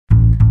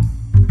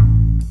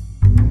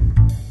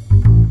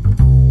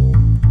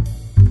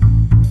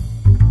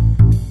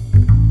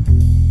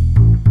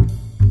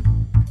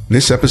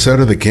This episode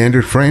of The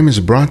Candid Frame is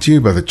brought to you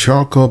by the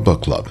Charcoal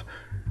Book Club.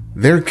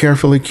 Their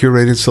carefully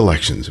curated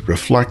selections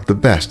reflect the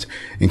best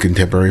in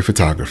contemporary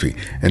photography,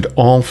 and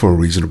all for a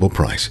reasonable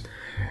price.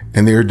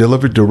 And they are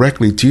delivered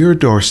directly to your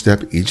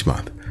doorstep each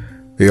month.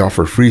 They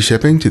offer free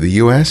shipping to the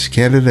US,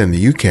 Canada, and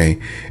the UK.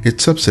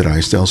 It's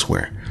subsidized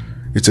elsewhere.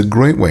 It's a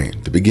great way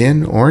to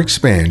begin or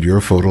expand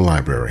your photo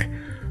library.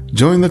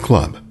 Join the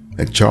club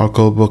at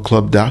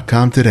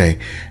charcoalbookclub.com today,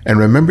 and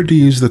remember to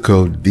use the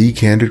code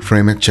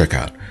TheCandidFrame at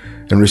checkout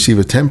and receive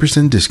a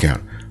 10%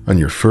 discount on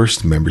your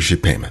first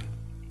membership payment.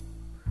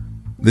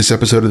 This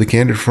episode of The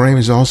Candid Frame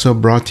is also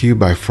brought to you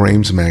by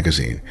Frames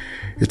Magazine.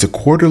 It's a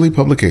quarterly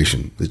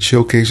publication that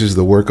showcases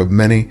the work of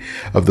many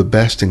of the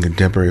best in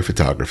contemporary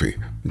photography,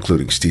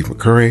 including Steve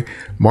McCurry,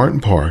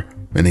 Martin Parr,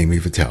 and Amy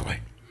Vitale.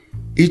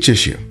 Each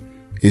issue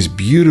is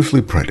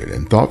beautifully printed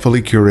and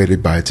thoughtfully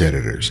curated by its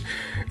editors.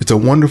 It's a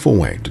wonderful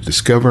way to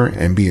discover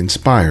and be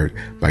inspired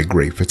by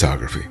great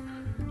photography.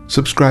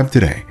 Subscribe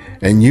today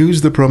and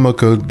use the promo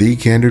code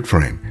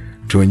TheCandidFrame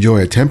to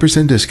enjoy a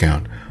 10%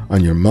 discount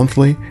on your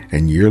monthly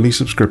and yearly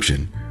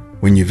subscription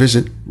when you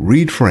visit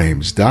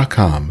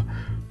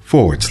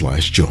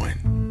readframes.com/join.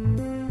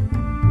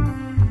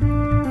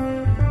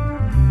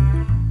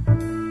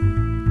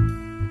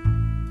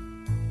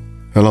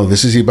 Hello,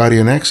 this is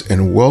Ibadionex,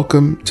 and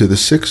welcome to the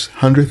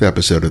 600th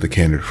episode of The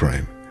Candid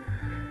Frame.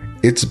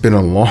 It's been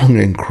a long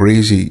and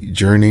crazy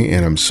journey,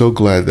 and I'm so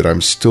glad that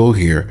I'm still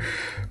here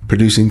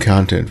producing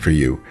content for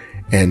you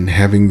and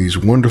having these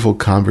wonderful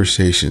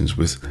conversations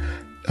with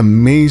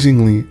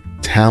amazingly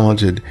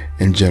talented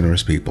and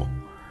generous people.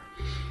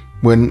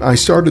 When I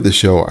started the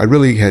show, I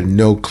really had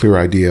no clear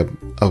idea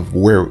of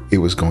where it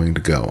was going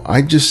to go.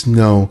 I just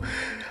knew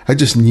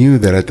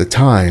that at the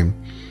time,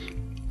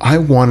 I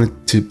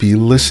wanted to be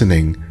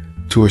listening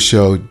to a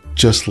show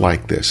just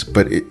like this,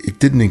 but it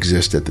didn't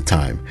exist at the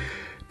time.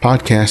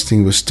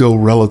 Podcasting was still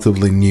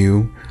relatively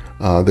new.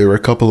 There were a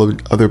couple of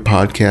other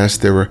podcasts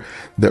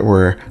that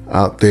were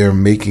out there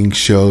making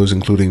shows,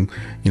 including,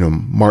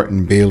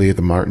 Martin Bailey at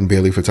the Martin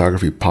Bailey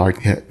Photography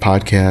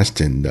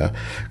Podcast and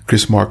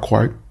Chris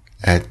Marquardt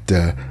at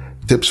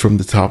Tips from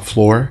the Top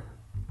Floor.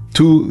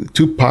 Two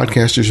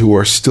podcasters who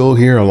are still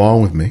here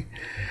along with me.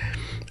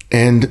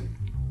 And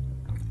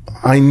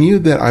I knew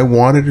that I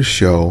wanted a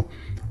show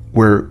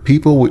where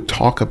people would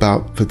talk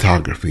about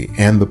photography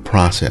and the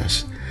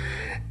process,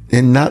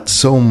 and not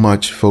so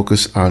much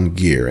focus on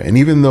gear. And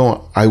even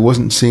though I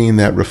wasn't seeing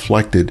that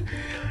reflected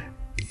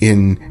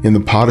in the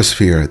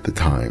potosphere at the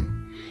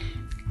time,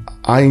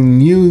 I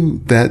knew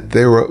that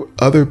there were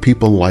other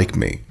people like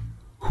me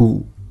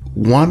who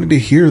wanted to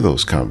hear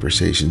those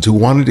conversations, who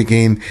wanted to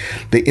gain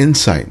the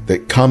insight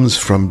that comes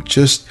from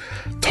just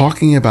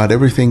talking about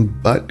everything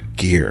but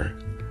gear.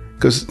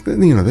 Because,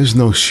 there's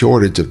no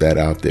shortage of that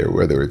out there,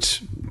 whether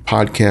it's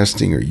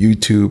podcasting or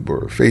YouTube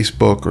or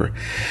Facebook or...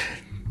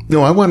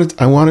 No, I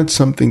wanted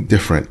something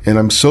different, and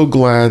I'm so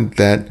glad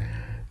that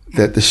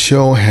the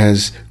show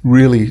has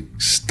really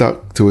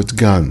stuck to its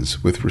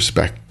guns with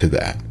respect to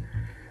that.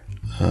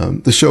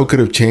 The show could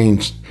have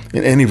changed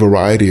in any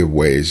variety of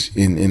ways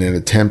in an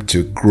attempt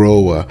to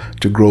grow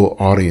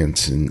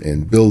audience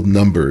and build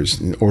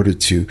numbers in order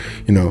to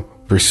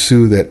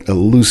pursue that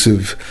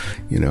elusive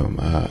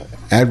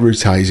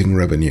advertising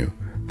revenue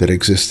that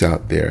exists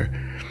out there.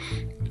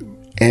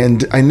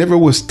 And I never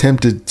was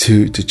tempted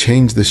to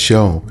change the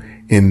show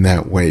in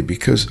that way,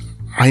 because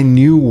I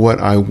knew what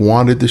I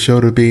wanted the show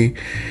to be,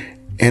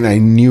 and I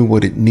knew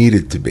what it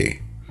needed to be.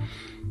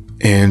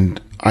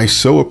 And I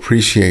so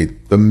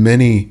appreciate the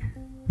many,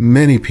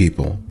 many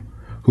people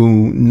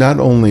who not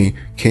only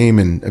came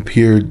and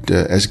appeared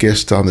as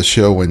guests on the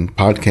show when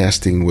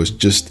podcasting was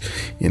just,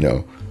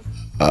 an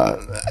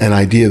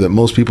idea that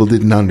most people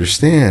didn't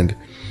understand,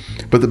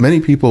 but the many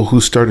people who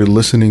started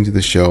listening to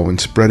the show and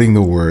spreading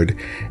the word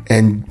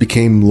and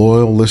became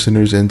loyal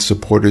listeners and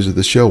supporters of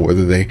the show,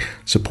 whether they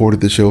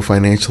supported the show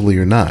financially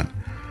or not.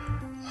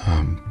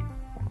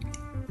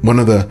 One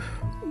of the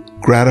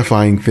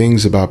gratifying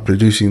things about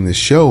producing this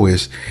show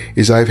is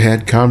I've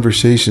had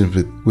conversations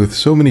with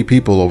so many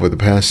people over the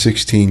past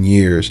 16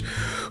 years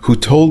who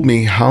told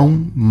me how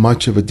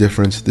much of a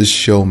difference this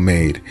show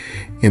made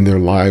in their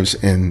lives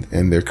and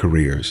their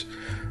careers.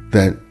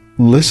 That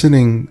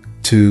listening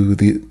to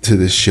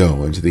this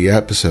show and to the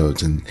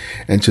episodes and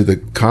to the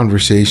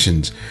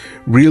conversations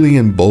really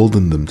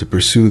emboldened them to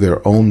pursue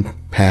their own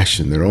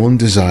passion, their own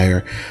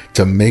desire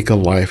to make a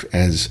life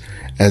as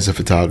a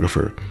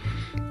photographer.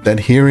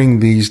 That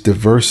hearing these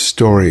diverse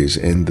stories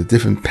and the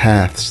different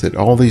paths that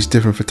all these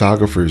different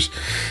photographers,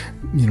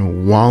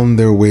 wound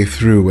their way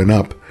through and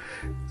up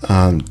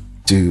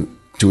to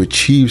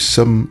achieve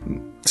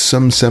some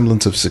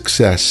semblance of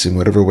success in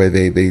whatever way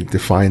they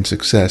define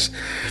success,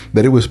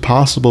 that it was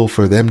possible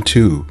for them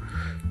too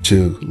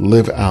to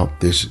live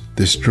out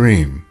this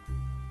dream.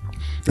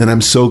 And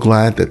I'm so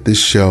glad that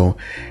this show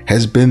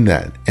has been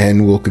that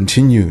and will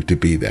continue to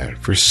be that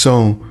for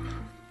so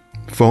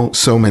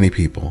many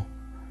people.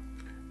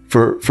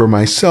 For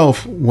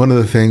myself, one of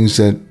the things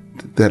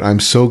that I'm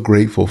so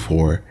grateful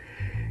for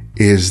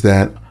is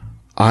that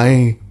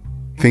I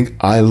think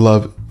I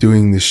love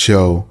doing this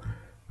show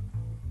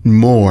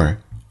more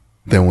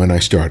than when I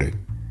started.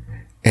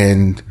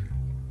 And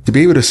to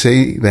be able to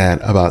say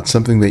that about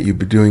something that you've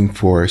been doing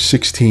for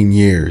 16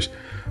 years,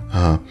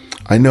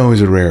 I know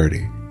is a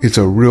rarity. It's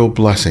a real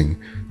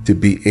blessing to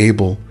be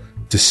able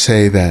to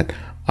say that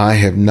I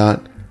have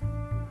not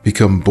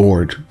become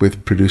bored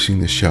with producing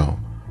the show.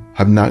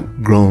 I've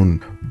not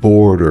grown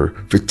bored or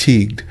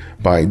fatigued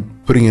by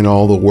putting in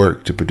all the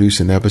work to produce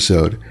an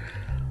episode.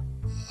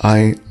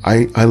 I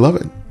love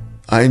it.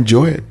 I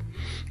enjoy it.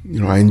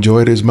 I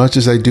enjoy it as much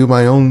as I do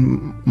my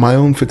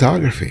own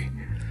photography.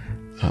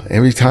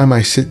 Every time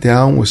I sit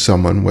down with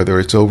someone, whether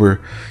it's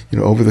over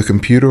the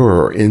computer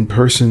or in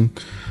person,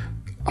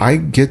 I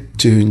get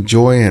to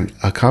enjoy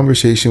a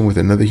conversation with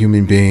another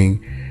human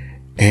being,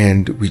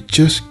 and we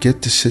just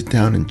get to sit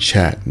down and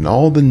chat, and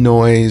all the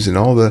noise and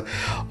all the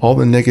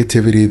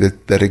negativity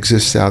that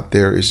exists out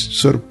there is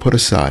sort of put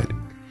aside,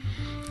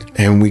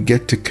 and we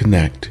get to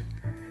connect.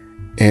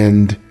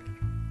 And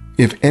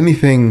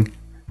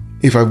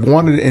if I've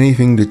wanted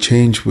anything to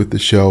change with the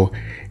show,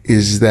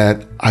 is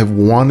that I've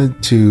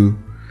wanted to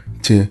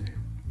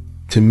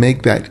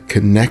make that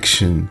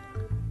connection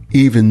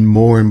even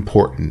more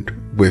important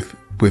with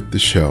the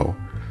show.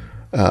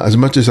 As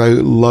much as I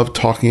love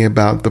talking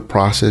about the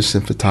process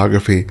and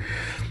photography,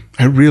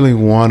 I really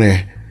want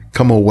to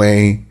come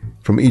away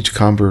from each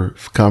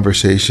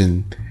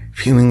conversation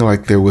feeling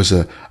like there was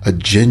a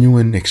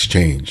genuine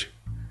exchange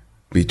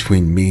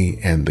between me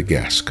and the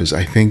guest, because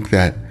I think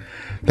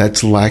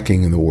that's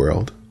lacking in the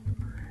world.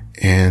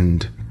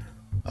 And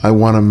I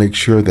want to make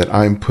sure that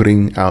I'm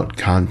putting out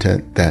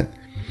content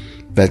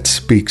that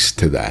speaks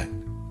to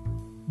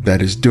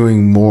that is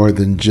doing more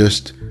than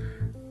just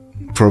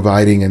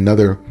providing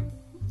another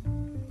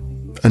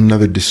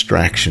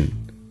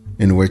distraction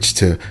in which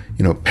to,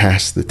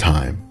 pass the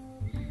time.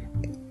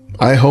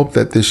 I hope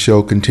that this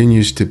show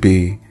continues to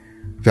be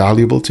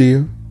valuable to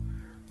you.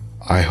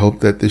 I hope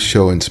that this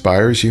show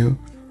inspires you.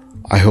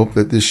 I hope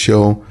that this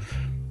show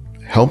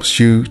helps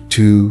you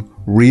to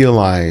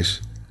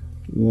realize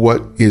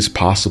what is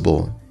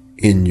possible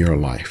in your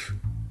life,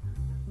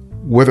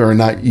 whether or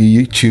not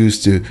you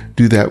choose to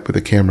do that with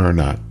a camera or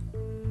not.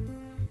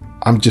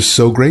 I'm just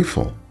so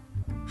grateful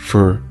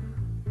for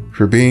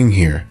being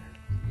here.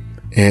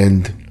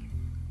 And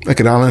I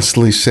can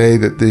honestly say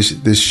that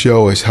this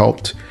show has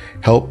helped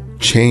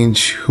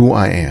change who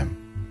I am.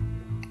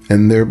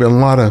 And there have been a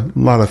lot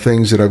of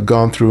things that I've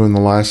gone through in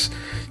the last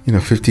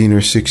 15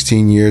 or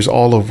 16 years,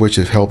 all of which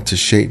have helped to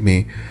shape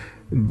me.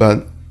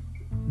 But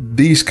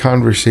these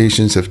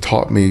conversations have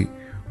taught me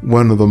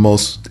one of the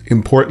most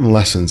important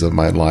lessons of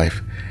my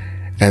life,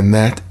 and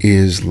that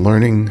is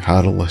learning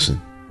how to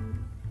listen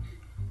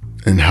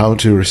and how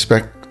to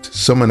respect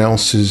someone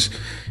else's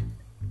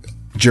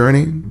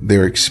journey,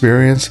 their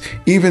experience,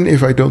 even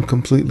if I don't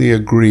completely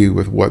agree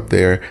with what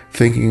they're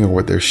thinking or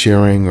what they're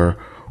sharing or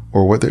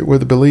what they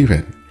believe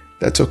in.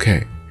 That's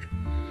okay.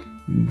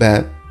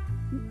 That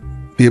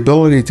the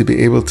ability to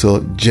be able to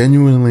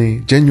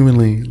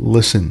genuinely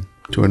listen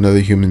to another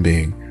human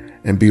being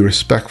and be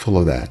respectful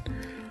of that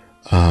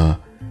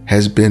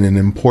has been an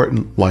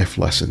important life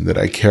lesson that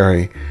I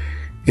carry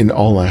in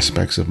all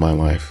aspects of my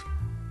life.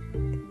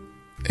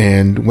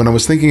 And when I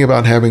was thinking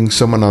about having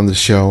someone on the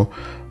show,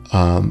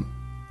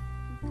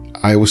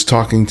 I was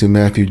talking to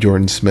Matthew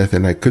Jordan Smith,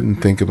 and I couldn't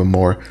think of a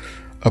more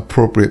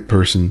appropriate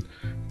person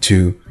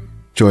to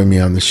join me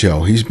on the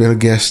show. He's been a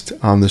guest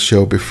on the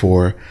show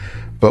before,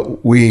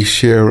 but we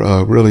share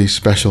a really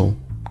special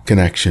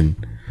connection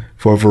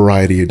for a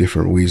variety of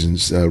different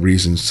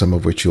reasons, some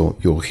of which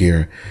you'll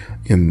hear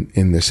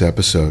in this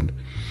episode.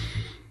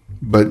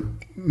 But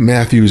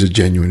Matthew is a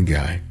genuine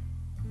guy,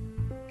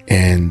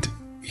 and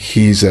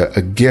he's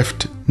a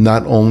gift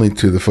not only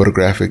to the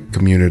photographic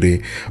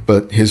community,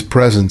 but his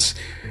presence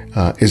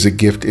is a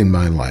gift in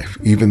my life,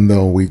 even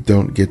though we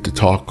don't get to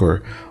talk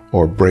or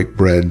break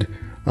bread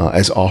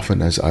as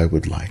often as I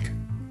would like.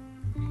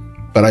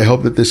 But I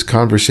hope that this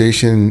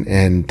conversation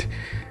and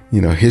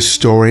his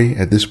story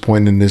at this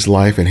point in his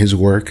life and his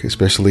work,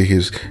 especially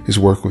his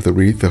work with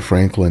Aretha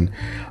Franklin,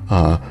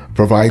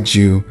 provides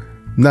you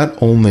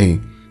not only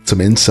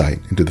some insight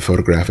into the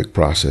photographic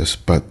process,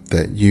 but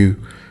that you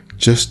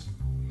just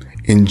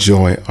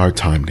enjoy our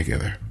time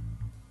together.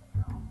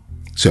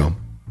 So,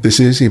 this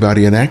is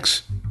Ibadian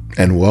X,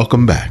 and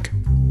welcome back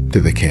to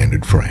The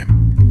Candid Frame.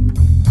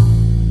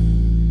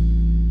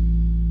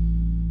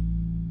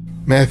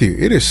 Matthew,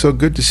 it is so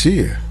good to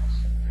see you.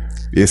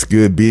 It's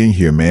good being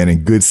here, man,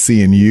 and good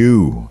seeing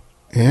you.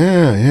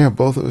 Yeah,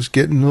 both of us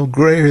getting a little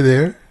grayer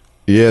there.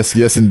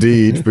 Yes,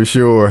 indeed, for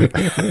sure. Well,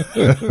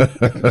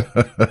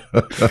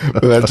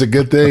 that's a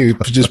good thing.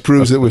 It just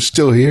proves that we're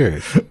still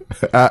here.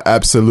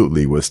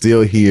 Absolutely. We're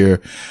still here,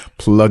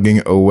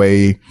 plugging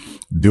away,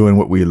 doing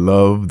what we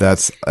love.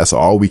 That's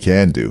all we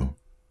can do.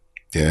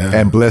 Yeah.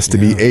 And blessed to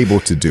be able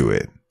to do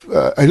it.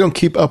 I don't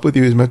keep up with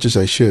you as much as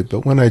I should,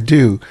 but when I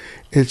do,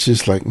 it's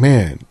just like,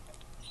 man,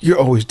 you're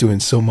always doing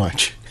so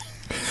much.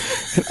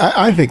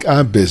 I think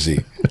I'm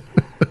busy,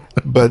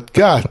 but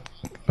God,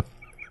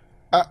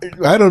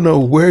 I don't know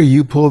where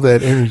you pull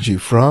that energy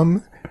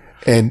from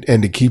and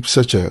to keep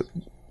such a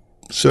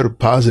sort of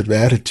positive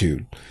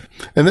attitude.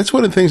 And that's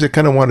one of the things I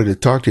kind of wanted to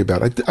talk to you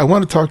about. I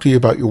want to talk to you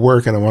about your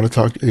work, and I want to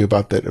talk to you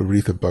about that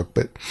Aretha book.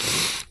 But,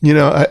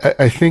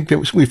 I think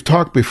that we've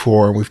talked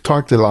before, and we've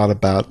talked a lot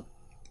about,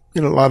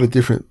 a lot of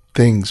different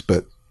things.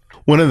 But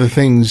one of the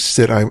things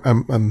that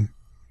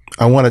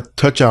I want to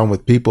touch on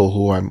with people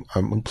who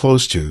I'm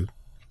close to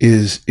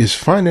is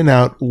finding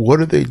out what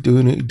are they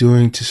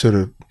doing to sort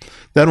of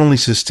not only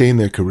sustain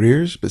their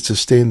careers, but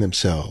sustain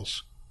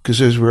themselves.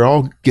 Because as we're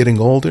all getting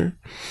older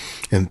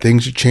and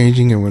things are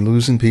changing and we're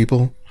losing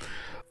people.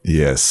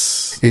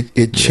 Yes.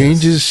 It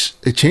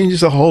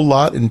changes a whole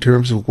lot in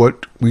terms of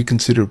what we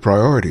consider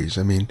priorities.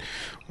 I mean,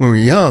 when we're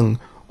young,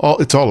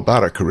 it's all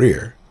about our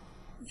career,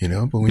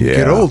 but when you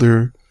get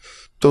older,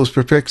 those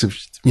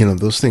perspectives,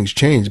 those things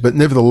change. But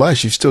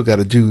nevertheless, you've still got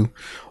to do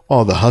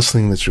all the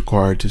hustling that's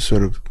required to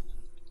sort of,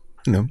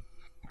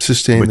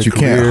 sustain the career. But you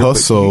can't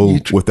hustle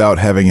without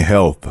having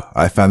health.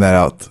 I found that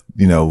out,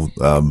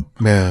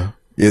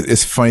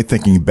 It's funny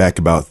thinking back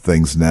about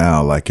things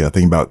now, like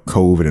thinking about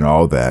COVID and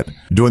all that.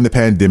 During the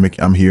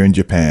pandemic, I'm here in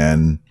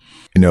Japan.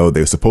 They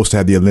were supposed to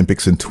have the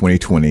Olympics in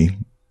 2020.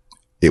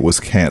 It was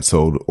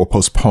canceled or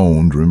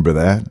postponed. Remember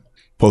that?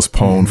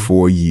 Postponed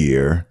for a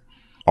year.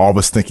 All of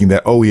us thinking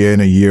that, in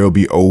a year it'll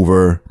be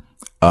over.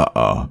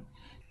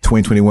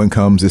 2021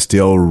 comes, it's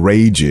still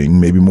raging,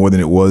 maybe more than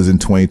it was in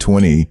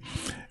 2020.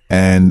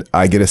 And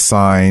I get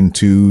assigned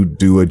to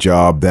do a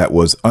job that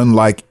was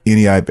unlike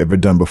any I've ever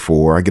done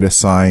before. I get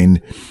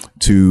assigned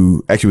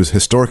to, actually it was a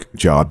historic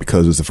job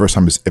because it was the first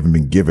time it's ever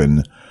been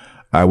given.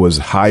 I was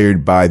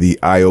hired by the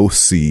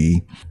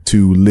IOC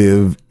to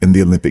live in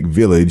the Olympic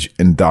Village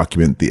and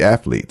document the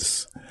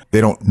athletes.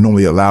 They don't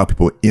normally allow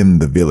people in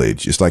the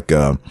village. It's like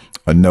a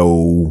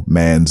no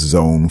man's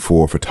zone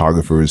for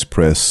photographers,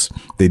 press.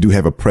 They do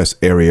have a press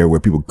area where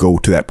people go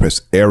to that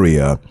press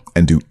area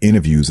and do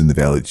interviews in the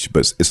village,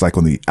 but it's like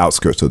on the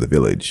outskirts of the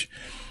village.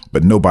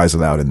 But nobody's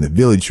allowed in the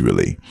village,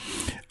 really.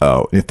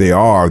 If they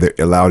are, they're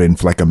allowed in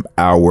for like an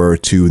hour or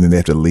two, and then they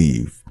have to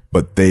leave.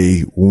 But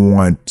they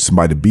want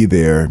somebody to be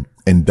there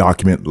and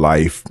document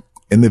life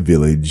in the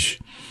village.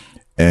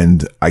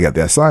 And I got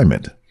the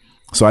assignment.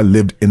 So I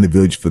lived in the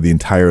village for the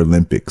entire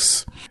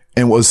Olympics.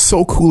 And what was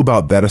so cool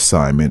about that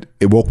assignment,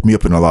 it woke me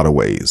up in a lot of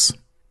ways.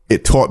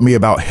 It taught me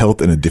about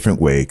health in a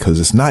different way, because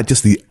it's not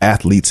just the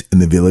athletes in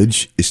the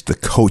village. It's the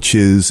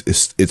coaches.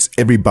 It's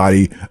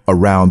everybody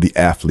around the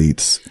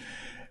athletes.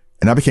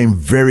 And I became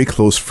very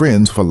close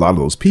friends with a lot of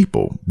those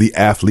people. The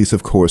athletes,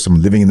 of course,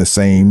 I'm living in the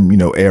same,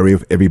 area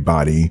of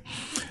everybody.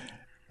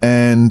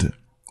 And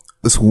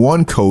this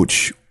one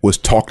coach was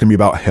talking to me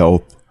about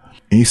health.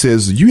 And he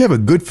says, you have a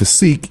good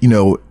physique.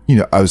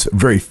 I was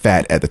very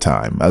fat at the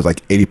time. I was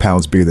like 80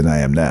 pounds bigger than I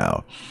am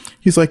now.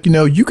 He's like,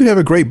 you could have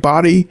a great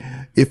body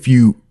if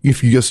you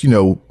just,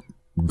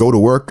 go to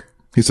work.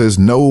 He says,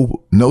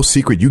 no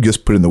secret. You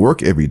just put in the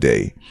work every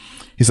day.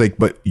 He's like,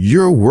 but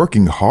you're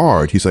working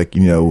hard. He's like,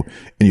 and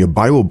your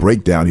body will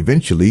break down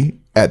eventually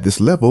at this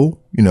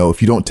level,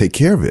 if you don't take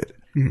care of it.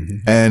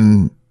 Mm-hmm.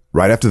 And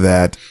right after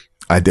that,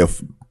 I dealt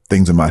with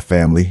things in my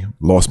family,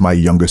 lost my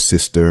younger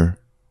sister,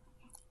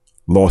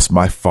 lost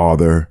my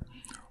father.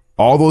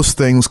 All those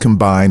things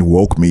combined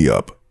woke me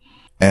up.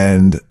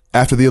 And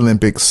after the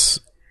Olympics,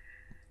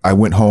 I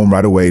went home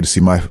right away to see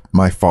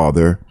my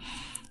father.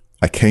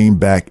 I came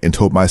back and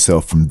told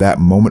myself from that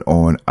moment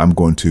on, I'm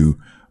going to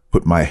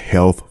put my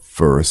health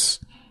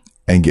first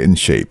and get in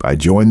shape. I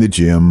joined the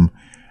gym.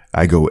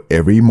 I go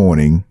every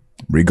morning,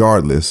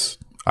 regardless.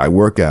 I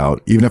work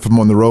out. Even if I'm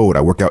on the road,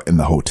 I work out in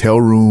the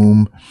hotel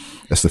room.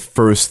 That's the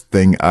first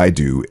thing I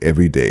do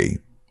every day.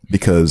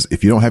 Because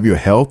if you don't have your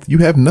health, you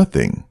have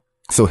nothing.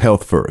 So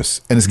health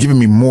first. And it's given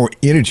me more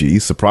energy,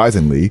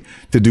 surprisingly,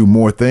 to do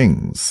more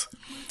things.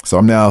 So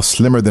I'm now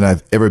slimmer than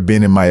I've ever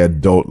been in my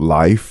adult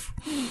life,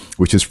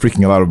 which is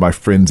freaking a lot of my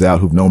friends out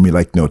who've known me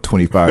like,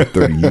 25,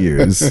 30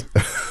 years.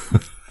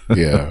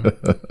 Yeah.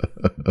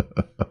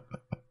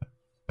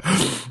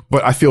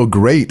 But I feel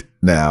great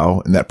now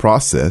in that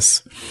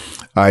process.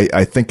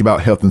 I think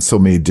about health in so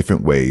many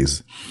different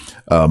ways.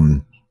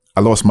 I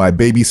lost my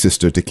baby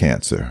sister to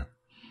cancer.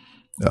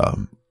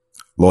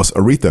 Lost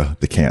Aretha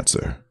to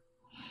cancer.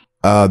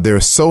 There are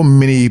so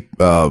many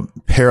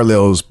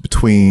parallels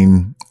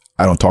between,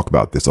 I don't talk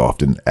about this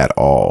often at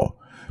all,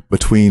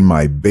 between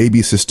my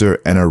baby sister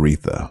and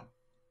Aretha.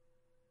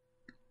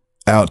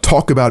 I'll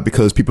talk about it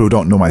because people who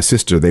don't know my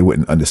sister, they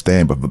wouldn't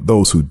understand. But for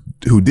those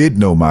who did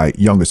know my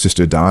younger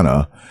sister,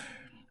 Donna,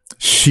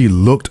 she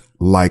looked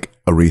like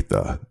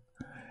Aretha.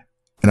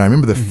 And I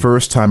remember the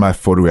first time I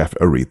photographed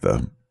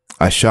Aretha,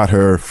 I shot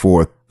her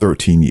for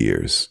 13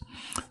 years.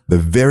 The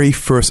very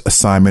first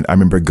assignment, I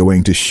remember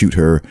going to shoot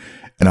her,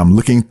 and I'm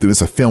looking through,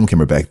 it's a film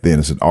camera back then,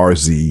 it's an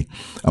RZ.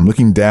 I'm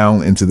looking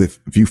down into the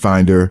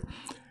viewfinder.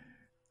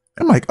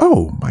 I'm like,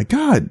 oh my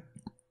God,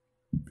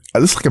 it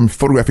looks like I'm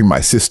photographing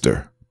my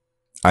sister.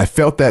 I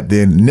felt that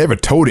then, never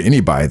told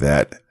anybody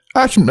that.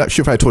 Actually, I'm not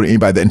sure if I told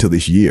anybody that until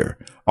this year,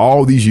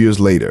 all these years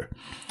later.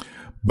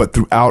 But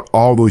throughout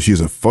all those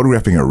years of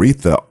photographing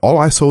Aretha, all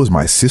I saw was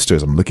my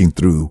sisters. I'm looking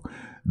through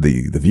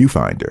the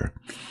viewfinder.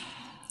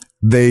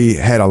 They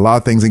had a lot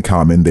of things in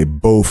common. They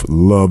both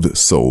loved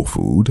soul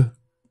food,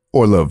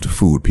 or loved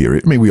food,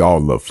 period. I mean, we all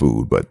love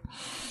food, but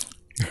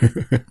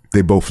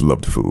they both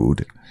loved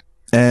food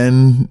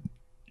and,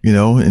 you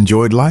know,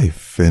 enjoyed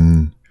life.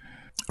 And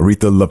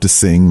Aretha loved to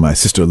sing. My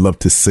sister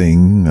loved to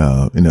sing.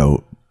 You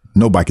know,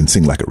 nobody can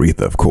sing like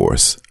Aretha, of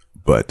course,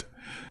 but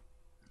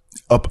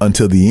up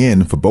until the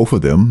end for both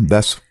of them,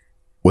 that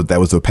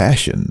was their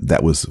passion.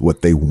 That was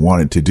what they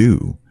wanted to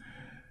do.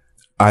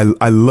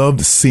 I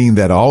loved seeing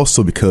that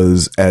also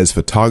because as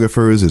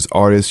photographers, as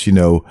artists, you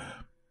know,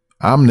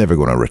 I'm never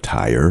going to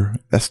retire.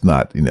 That's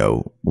not, you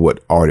know,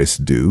 what artists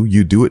do.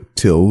 You do it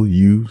till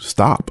you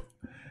stop.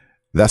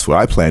 That's what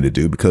I plan to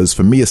do because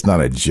for me, it's not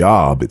a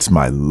job. It's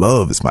my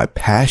love. It's my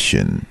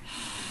passion.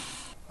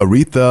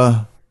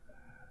 Aretha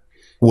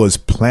was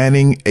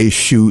planning a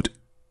shoot,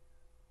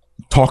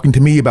 talking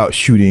to me about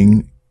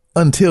shooting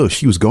until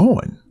she was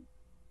gone.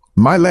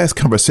 My last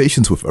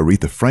conversations with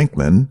Aretha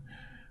Franklin,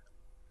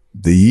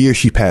 the year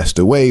she passed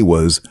away,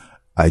 was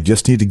I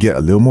just need to get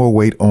a little more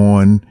weight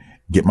on,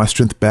 get my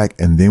strength back,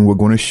 and then we're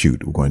going to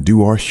shoot. We're going to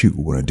do our shoot.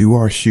 We're going to do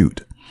our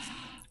shoot.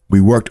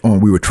 We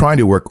were trying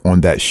to work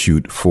on that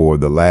shoot for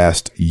the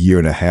last year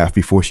and a half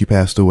before she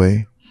passed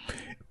away.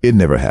 It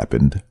never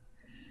happened,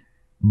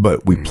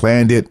 but we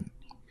planned it,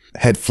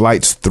 had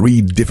flights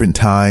 3 different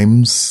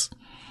times,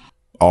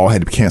 all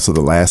had to cancel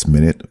the last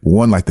minute.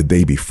 One like the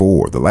day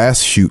before. The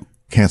last shoot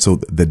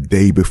canceled the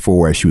day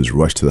before as she was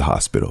rushed to the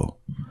hospital.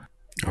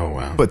 Oh,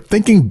 wow. But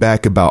thinking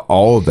back about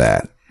all of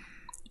that,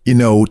 you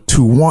know,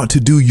 to want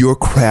to do your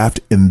craft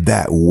in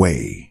that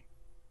way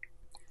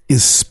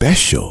is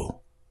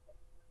special.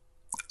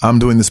 I'm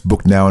doing this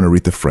book now on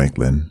Aretha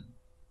Franklin.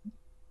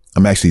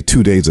 I'm actually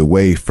 2 days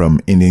away from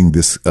ending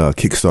this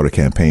Kickstarter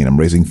campaign. I'm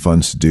raising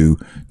funds to do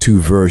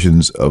 2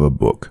 versions of a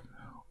book.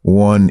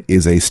 One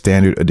is a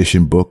standard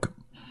edition book,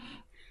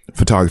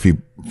 photography,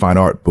 fine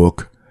art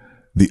book.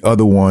 The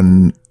other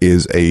one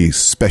is a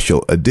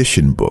special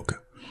edition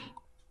book.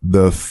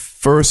 The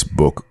first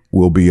book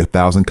will be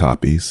 1,000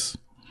 copies.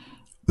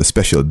 The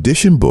special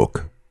edition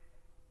book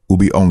will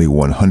be only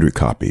 100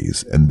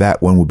 copies, and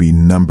that one will be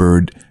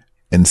numbered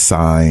and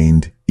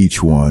signed,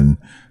 each one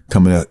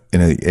coming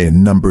in a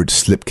numbered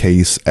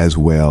slipcase as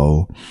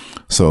well.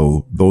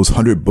 So those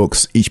 100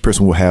 books, each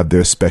person will have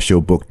their special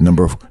book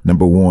number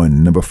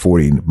 1, number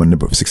 40,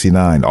 number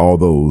 69. All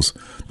those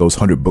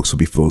 100 books will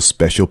be for those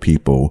special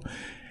people,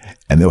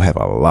 and they'll have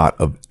a lot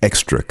of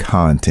extra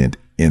content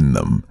in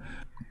them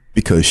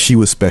because she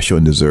was special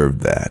and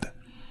deserved that.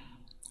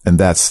 And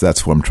that's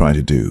what I'm trying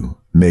to do.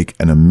 Make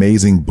an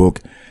amazing book,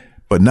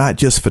 but not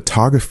just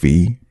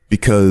photography,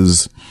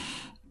 because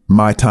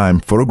my time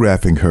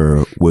photographing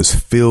her was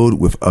filled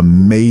with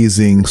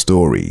amazing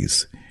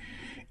stories.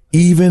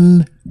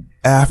 Even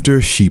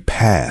after she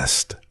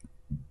passed,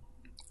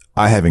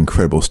 I have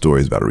incredible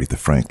stories about Aretha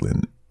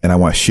Franklin, and I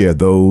want to share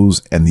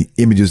those and the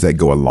images that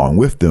go along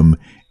with them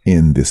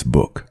in this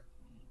book.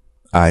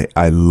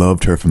 I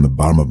loved her from the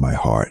bottom of my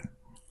heart.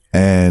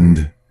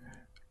 And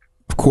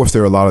of course,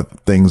 there are a lot of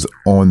things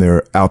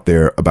out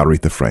there about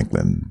Aretha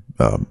Franklin,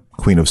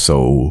 Queen of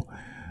Soul.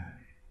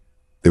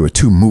 There were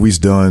 2 movies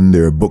done.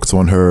 There are books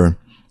on her,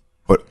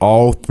 but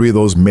all 3 of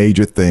those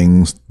major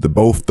things,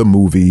 both the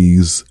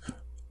movies,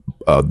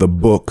 the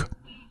book,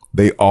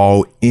 they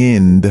all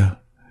end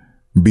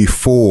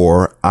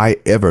before I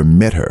ever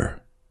met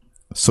her.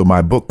 So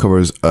my book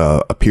covers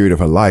a period of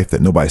her life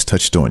that nobody's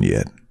touched on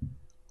yet,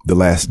 the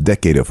last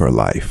decade of her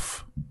life.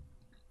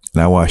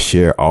 And I want to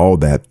share all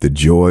that, the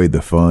joy,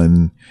 the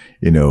fun,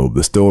 you know,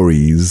 the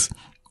stories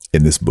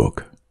in this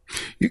book.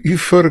 You've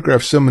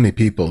photographed so many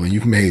people and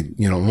you've made,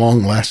 you know,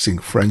 long lasting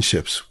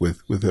friendships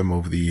with them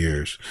over the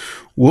years.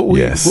 What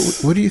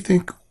do you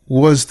think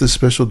was the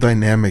special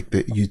dynamic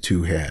that you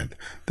two had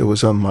that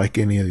was unlike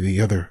any of the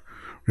other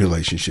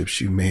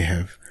relationships you may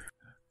have?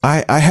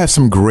 I have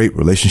some great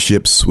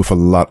relationships with a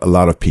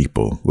lot of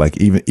people. Like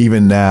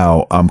even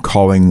now I'm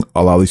calling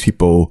a lot of these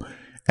people,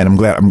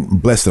 and I'm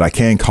blessed that I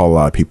can call a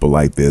lot of people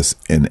like this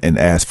and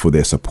ask for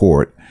their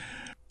support.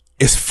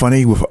 It's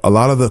funny with a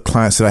lot of the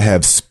clients that I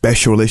have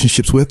special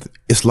relationships with,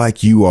 it's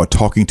like you are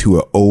talking to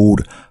an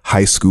old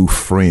high school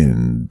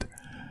friend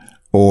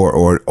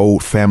or an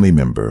old family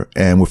member.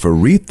 And with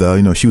Aretha,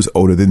 you know, she was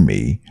older than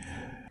me.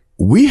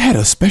 We had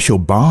a special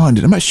bond,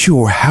 and I'm not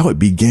sure how it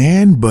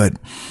began, but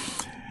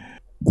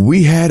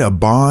we had a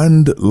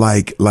bond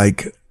like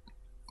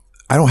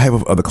I don't have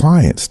with other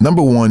clients.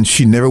 Number one,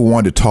 she never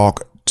wanted to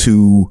talk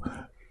to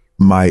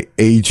my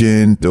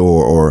agent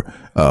or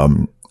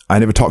I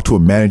never talked to a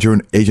manager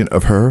and agent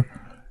of her.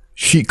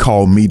 She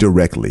called me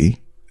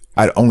directly.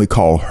 I'd only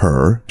call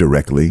her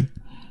directly.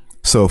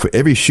 So for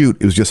every shoot,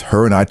 it was just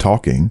her and I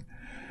talking,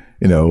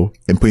 you know,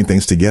 and putting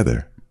things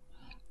together.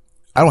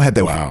 I don't have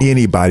that with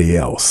anybody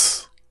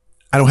else.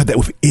 And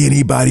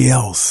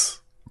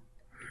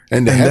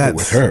to have it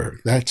with her,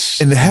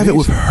 and to have it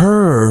with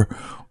her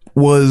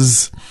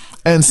was,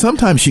 and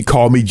sometimes she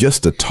called me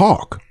just to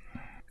talk.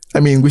 I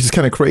mean, which is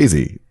kind of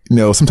crazy. You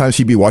know, sometimes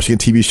she'd be watching a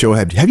TV show.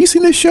 Have you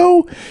seen this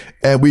show?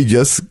 And we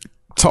just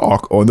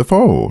talk on the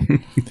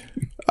phone.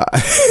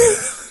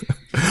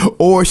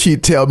 Or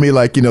she'd tell me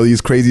like, you know,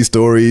 these crazy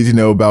stories, you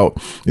know, about,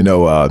 you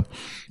know,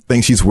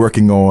 things she's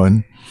working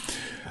on.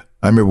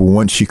 I remember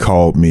once she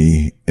called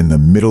me in the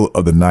middle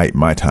of the night,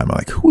 my time. I'm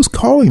like, who's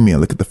calling me? I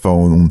look at the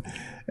phone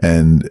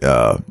and,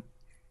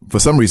 for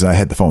some reason I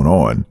had the phone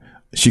on.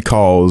 She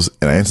calls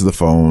and I answer the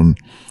phone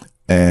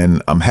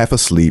and I'm half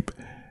asleep.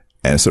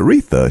 And it's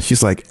Aretha.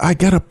 She's like, I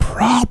got a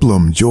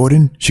problem,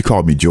 Jordan. She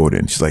called me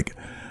Jordan. She's like,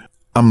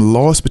 I'm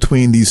lost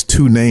between these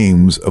two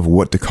names of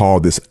what to call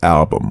this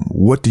album.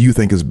 What do you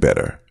think is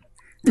better?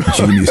 And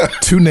she gave me these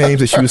two names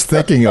that she was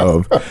thinking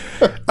of.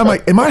 I'm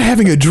like, am I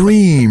having a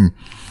dream?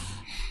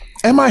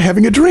 Am I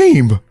having a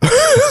dream?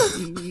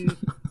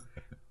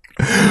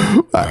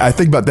 I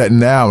think about that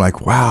now. I'm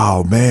like,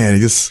 wow, man,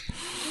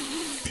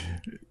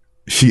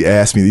 she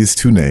asked me these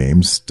two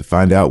names to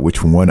find out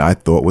which one I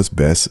thought was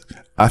best.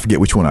 I forget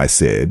which one I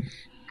said,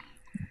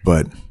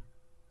 but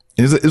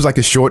it was like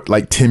a short,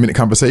 like 10-minute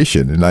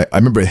conversation. And I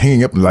remember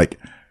hanging up and like,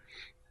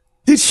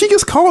 did she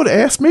just call and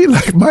ask me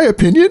like my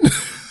opinion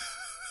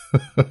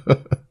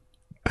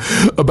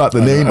about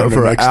the name of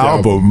her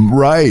album?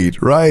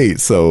 Right.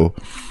 So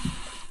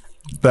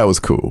that was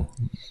cool.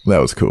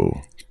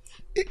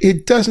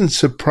 It doesn't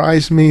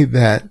surprise me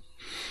that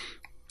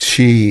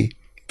she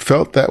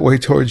felt that way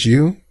towards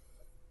you,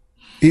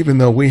 even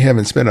though we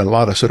haven't spent a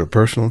lot of sort of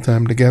personal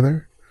time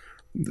together.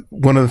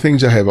 One of the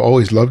things I have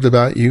always loved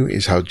about you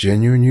is how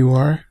genuine you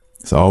are.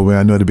 It's all the way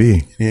I know to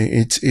be.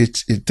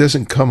 It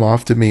doesn't come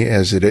off to me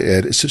as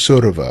it's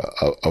sort of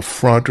a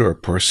front or a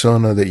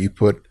persona that you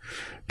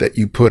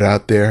put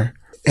out there.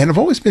 And I've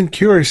always been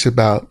curious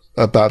about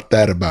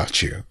that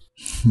about you.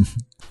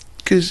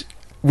 Because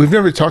we've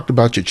never talked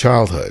about your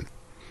childhood,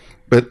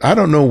 but I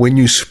don't know when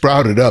you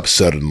sprouted up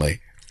suddenly.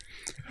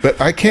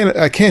 But I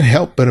can't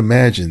help but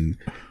imagine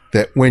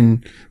that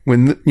when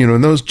you know,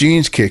 those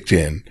genes kicked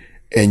in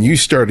and you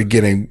started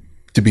getting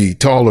to be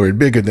taller and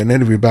bigger than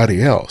everybody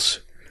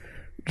else,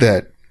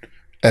 that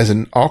as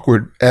an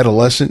awkward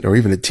adolescent or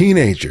even a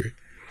teenager,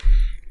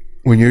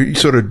 when you're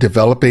sort of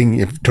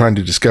developing, trying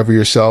to discover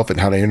yourself and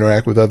how to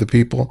interact with other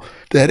people,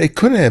 that it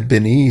couldn't have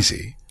been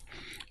easy.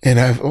 And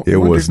it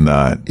was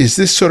not. Is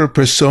this sort of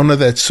persona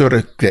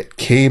that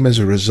came as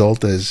a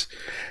result as,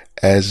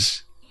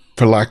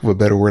 for lack of a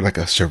better word, like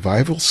a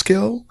survival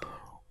skill?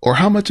 Or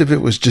how much of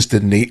it was just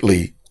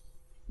innately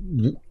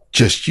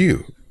just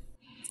you?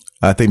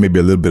 I think maybe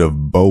a little bit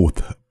of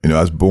both. You know,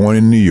 I was born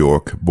in New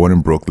York, born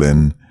in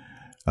Brooklyn.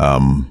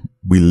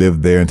 We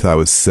lived there until I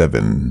was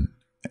 7.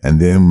 And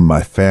then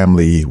my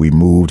family, we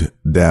moved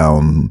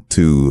down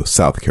to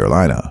South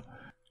Carolina.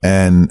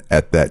 And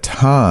at that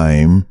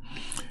time,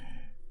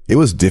 it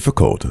was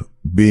difficult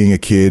being a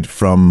kid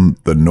from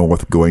the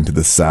North going to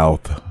the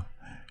South.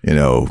 You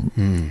know,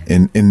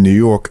 in New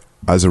York,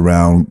 I was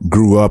around,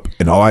 grew up,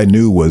 and all I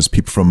knew was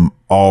people from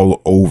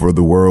all over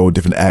the world,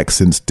 different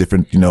accents,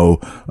 different, you know,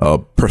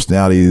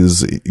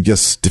 personalities,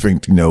 just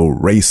different, you know,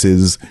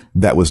 races.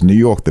 That was New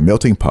York, the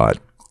melting pot,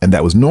 and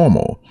that was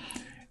normal.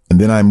 And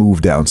then I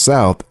moved down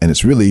south, and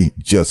it's really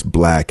just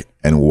black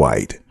and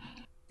white.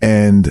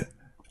 And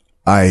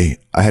I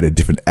had a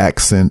different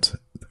accent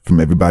from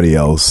everybody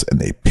else, and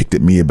they picked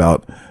at me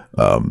about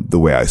the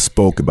way I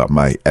spoke, about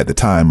at the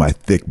time, my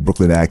thick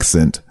Brooklyn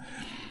accent.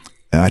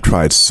 And I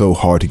tried so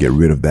hard to get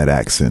rid of that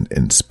accent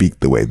and speak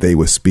the way they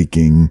were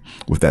speaking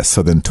with that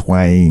Southern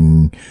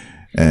twang,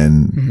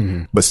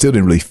 but still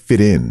didn't really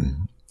fit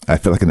in. I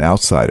felt like an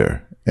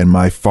outsider. And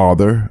my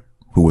father,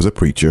 who was a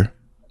preacher,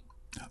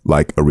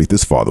 like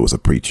Aretha's father was a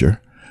preacher,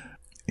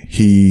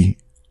 he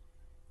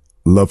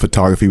loved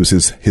photography, was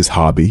his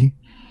hobby.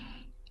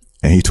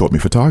 And he taught me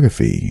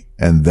photography.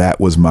 And that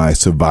was my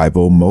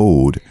survival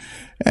mode.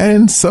 And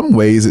in some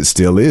ways it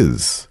still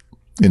is.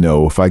 You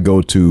know, if I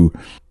go to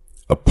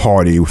a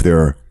party with there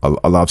are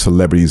a lot of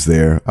celebrities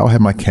there, I'll have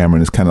my camera,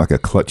 and it's kind of like a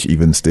clutch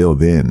even still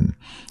then,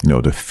 you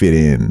know, to fit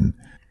in,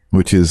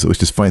 which is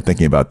funny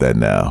thinking about that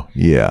now.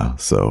 Yeah.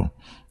 So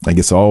I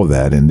guess all of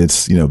that. And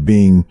it's, you know,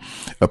 being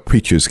a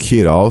preacher's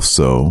kid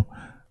also,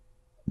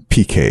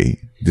 PK,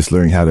 just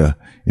learning how to,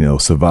 you know,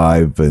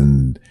 survive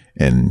and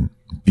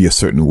be a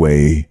certain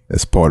way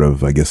as part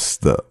of, I guess,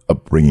 the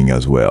upbringing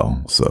as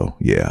well. So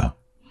yeah,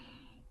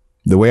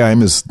 the way I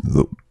am is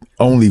the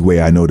only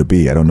way I know to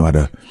be. I don't know how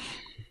to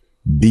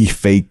be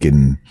fake,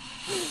 and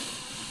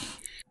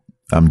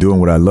I'm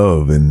doing what I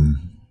love. And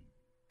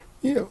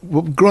yeah,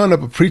 well, growing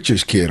up a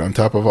preacher's kid on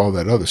top of all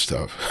that other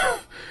stuff,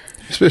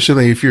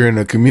 especially if you're in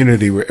a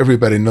community where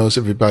everybody knows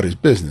everybody's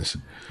business.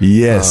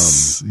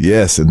 Yes,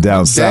 yes, and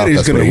down south,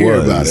 Daddy's going to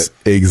hear about it.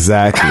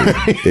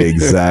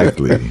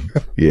 Exactly.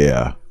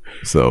 Yeah.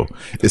 So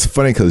it's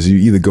funny because you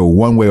either go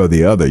one way or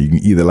the other. You can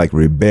either like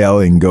rebel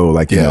and go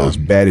like, you know, as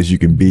bad as you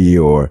can be,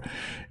 or,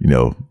 you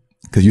know,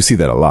 because you see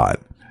that a lot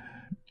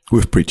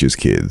with preachers'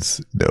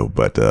 kids, you know.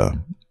 But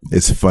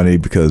it's funny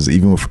because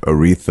even with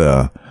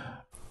Aretha,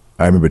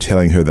 I remember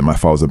telling her that my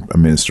father was a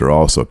minister,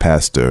 also a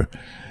pastor,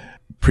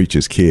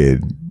 preacher's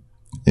kid.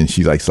 And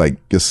she like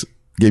just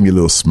gave me a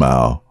little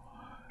smile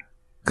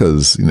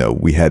because, you know,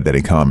 we had that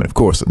in common. Of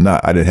course,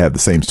 I didn't have the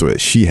same story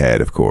that she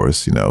had, of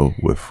course, you know,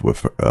 with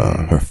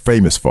her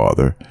famous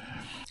father.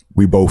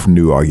 We both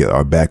knew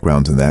our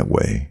backgrounds in that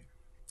way.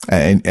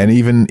 And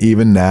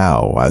even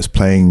now, I was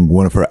playing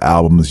one of her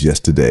albums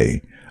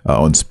yesterday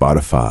on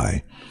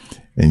Spotify,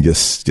 and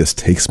just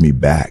takes me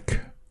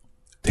back.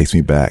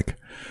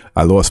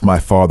 I lost my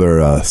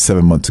father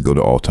 7 months ago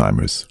to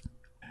Alzheimer's.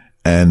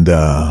 And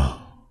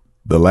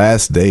the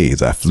last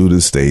days, I flew to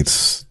the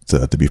States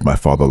to be with my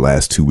father the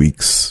last 2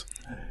 weeks.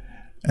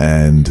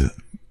 And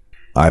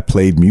I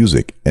played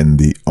music. And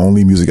the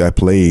only music I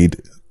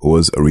played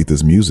was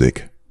Aretha's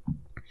music.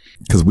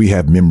 Because we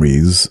have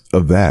memories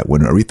of that.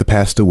 When Aretha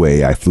passed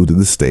away, I flew to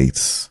the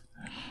States.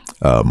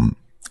 And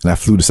I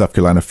flew to South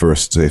Carolina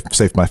first to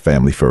save my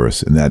family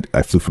first. And that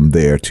I flew from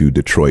there to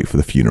Detroit for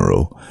the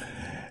funeral.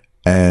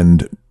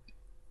 And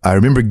I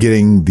remember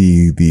getting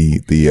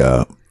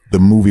the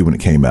movie when it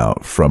came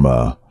out from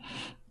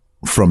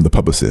the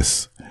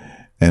publicist.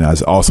 And I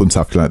was also in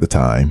South Carolina at the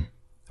time.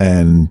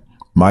 And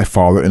my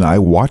father and I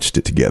watched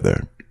it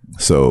together.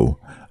 So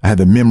I had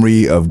the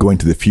memory of going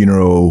to the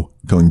funeral,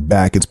 going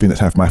back and spending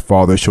time with my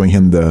father, showing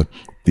him the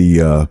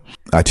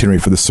itinerary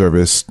for the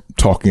service,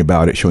 talking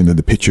about it, showing them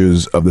the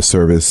pictures of the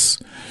service,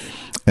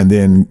 and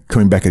then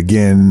coming back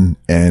again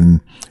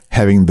and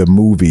having the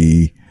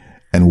movie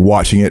and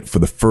watching it for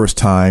the first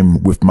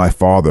time with my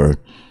father.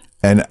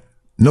 And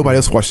nobody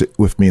else watched it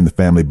with me in the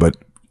family, but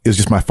it was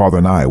just my father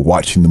and I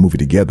watching the movie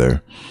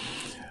together,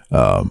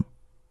 and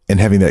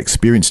having that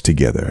experience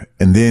together.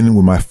 And then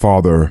when my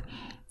father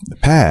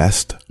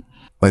passed,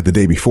 like the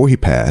day before he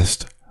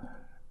passed,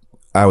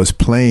 I was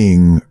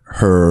playing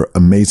her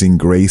Amazing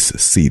Grace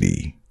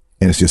CD,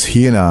 and it's just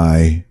he and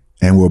I,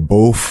 and we're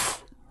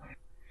both,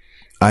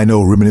 I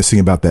know, reminiscing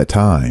about that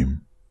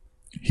time.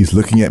 He's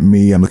looking at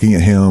me, I'm looking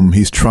at him.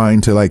 He's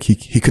trying to, like,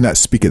 he could not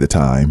speak at the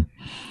time,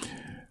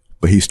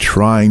 but he's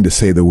trying to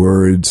say the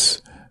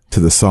words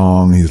to the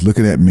song. He's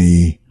looking at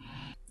me.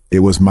 It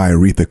was my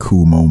Aretha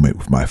cool moment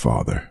with my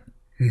father.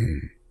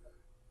 You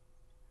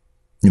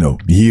know,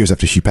 years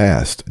after she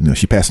passed. You know,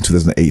 she passed in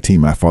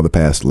 2018. My father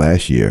passed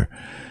last year.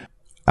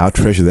 I'll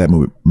treasure that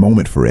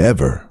moment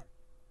forever.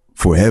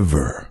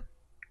 Forever.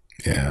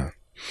 Yeah.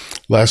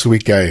 Last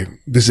week, I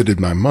visited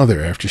my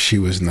mother after she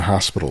was in the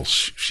hospital.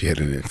 She had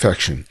an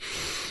infection.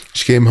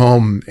 She came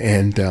home,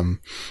 and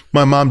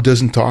my mom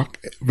doesn't talk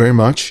very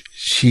much.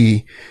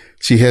 She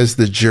has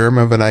the germ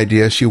of an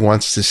idea she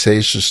wants to say.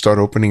 She'll start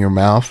opening her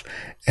mouth,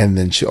 and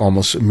then she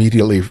almost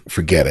immediately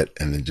forget it,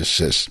 and then just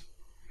says,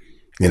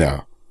 you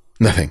know,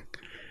 nothing.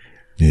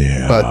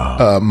 Yeah.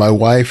 But my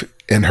wife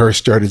and her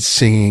started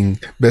singing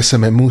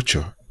Bésame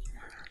Mucho,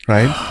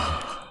 right?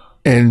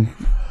 And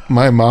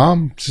my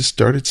mom just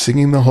started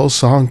singing the whole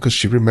song because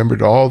she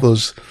remembered all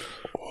those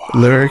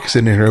lyrics,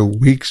 and in her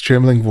weak,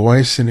 trembling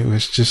voice. And it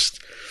was just,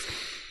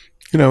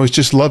 you know, it's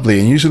just lovely.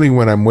 And usually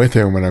when I'm with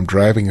her, when I'm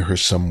driving her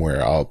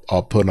somewhere,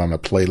 I'll put on a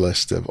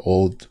playlist of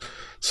old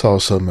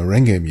salsa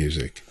merengue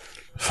music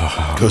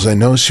because I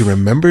know she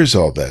remembers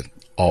all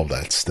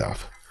that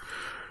stuff.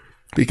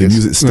 Because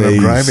the music stays. When I'm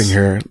driving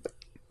her,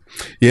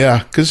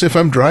 yeah, because if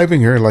I'm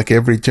driving her, like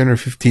every 10 or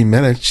 15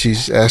 minutes,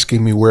 she's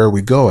asking me where are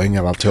we going,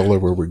 and I'll tell her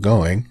where we're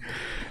going,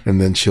 and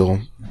then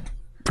she'll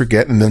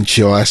forget, and then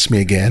she'll ask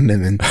me again,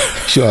 and then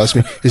she'll ask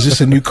me, is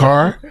this a new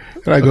car?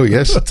 And I go,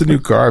 yes, it's a new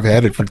car. I've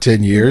had it for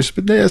 10 years,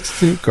 but yes,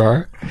 it's a new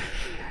car.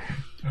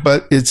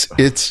 But it's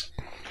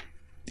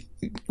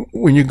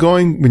when you're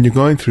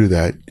going through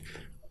that,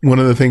 one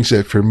of the things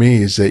that for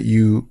me is that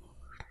you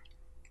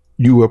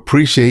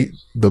appreciate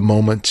the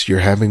moments you're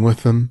having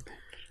with them.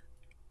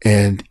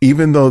 And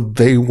even though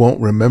they won't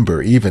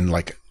remember, even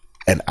like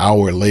an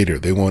hour later,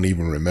 they won't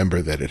even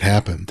remember that it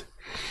happened.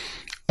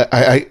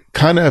 I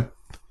kind of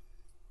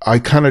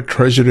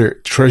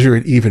treasure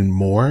it even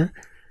more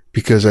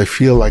because I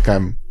feel like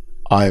I'm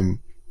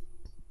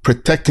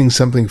protecting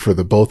something for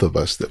the both of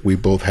us that we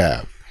both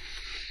have,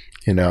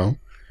 you know,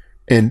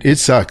 and it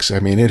sucks. I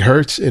mean, it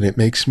hurts and it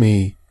makes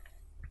me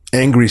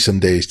angry some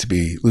days to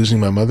be losing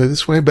my mother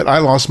this way, but I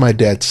lost my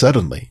dad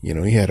suddenly. You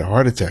know, he had a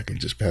heart attack and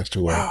just passed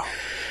away. Wow.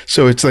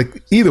 So it's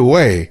like either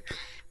way,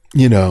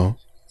 you know,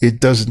 it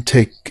doesn't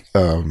take,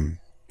 you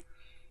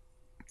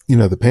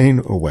know, the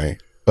pain away.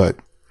 But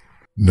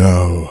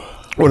no,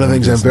 one of the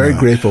things I'm very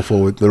grateful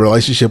for with the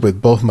relationship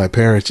with both my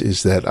parents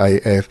is that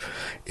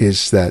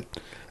that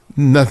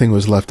nothing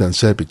was left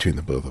unsaid between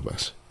the both of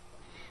us.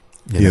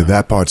 Yeah, know?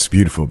 That part's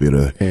beautiful. Be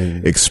able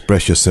to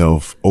express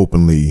yourself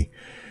openly.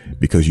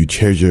 Because you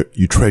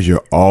treasure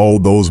all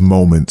those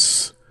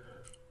moments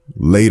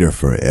later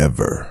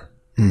forever,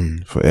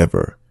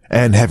 forever.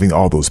 And having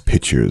all those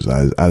pictures.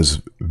 I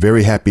was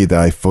very happy that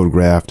I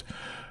photographed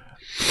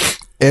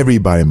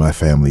everybody in my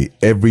family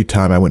every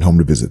time I went home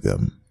to visit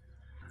them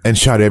and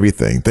shot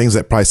everything. Things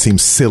that probably seem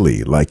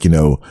silly, like, you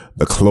know,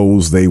 the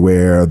clothes they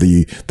wear,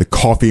 the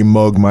coffee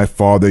mug my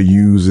father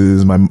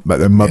uses, my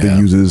mother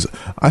uses.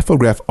 I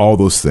photograph all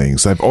those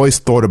things. I've always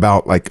thought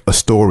about like a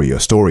story.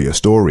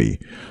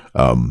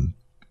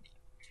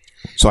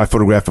 So I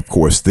photograph, of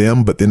course,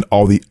 them, but then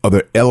all the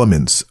other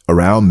elements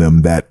around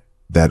them that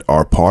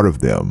are part of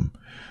them.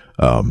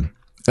 And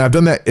I've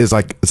done that as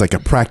like, it's like a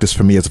practice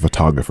for me as a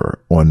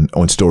photographer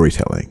on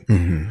storytelling.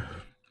 Mm-hmm.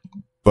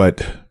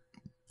 But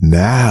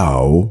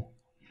now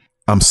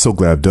I'm so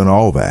glad I've done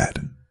all that,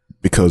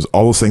 because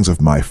all those things of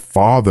my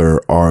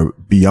father are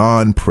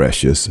beyond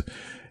precious.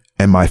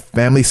 And my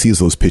family sees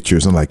those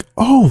pictures and like,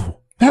 oh,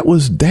 that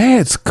was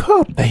Dad's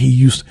cup that he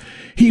used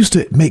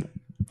to make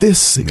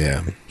this.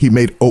 Yeah. He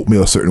made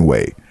oatmeal a certain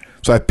way.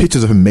 So I have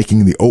pictures of him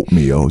making the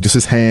oatmeal, just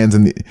his hands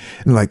and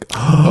like,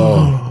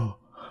 oh.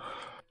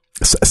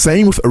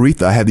 Same with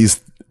Aretha. I had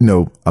these,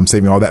 I'm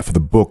saving all that for the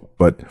book,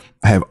 but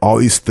I have all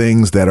these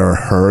things that are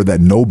her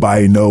that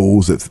nobody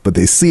knows, but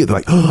they see it. They're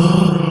like,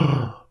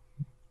 oh,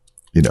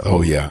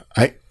 Oh yeah.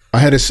 I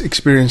had an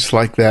experience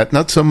like that.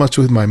 Not so much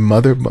with my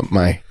mother, but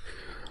my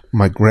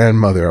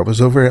grandmother. I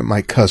was over at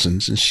my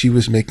cousin's and she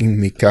was making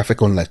me café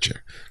con leche,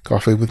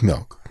 coffee with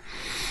milk.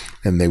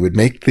 And they would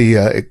make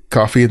the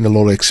coffee in the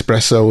little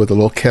espresso with a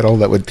little kettle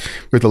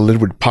where the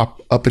lid would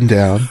pop up and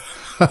down.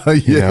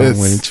 Yes.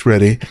 When it's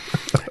ready.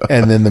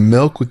 And then the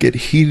milk would get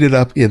heated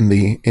up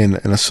in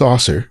a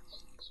saucer,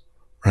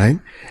 right?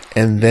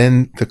 And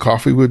then the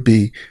coffee would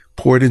be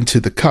poured into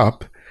the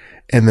cup,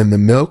 and then the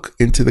milk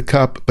into the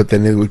cup, but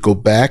then it would go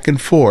back and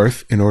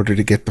forth in order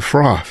to get the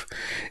froth.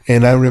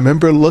 And I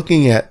remember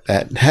looking at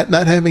that,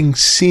 not having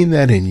seen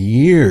that in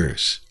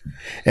years,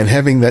 and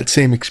having that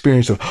same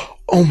experience of,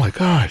 oh my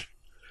God,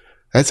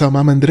 that's how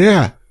Mama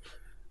Andrea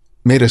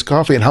made us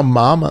coffee, and how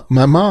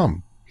my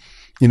mom,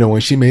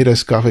 when she made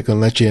us café con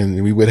leche,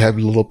 and we would have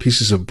little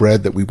pieces of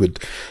bread that we would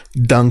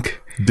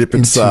dip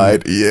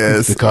inside.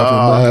 Yes. The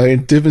coffee,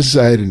 dip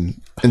inside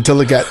until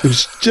it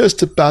was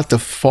just about to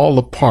fall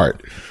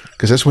apart.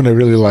 Cause that's when I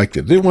really liked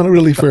it. Didn't want it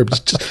really firm.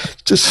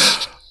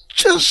 Just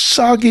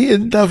soggy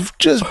enough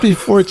just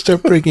before it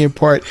started breaking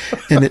apart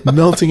and it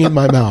melting in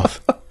my mouth.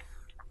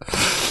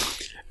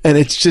 And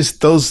it's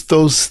just those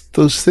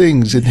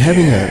things, and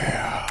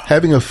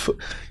having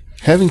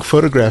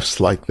photographs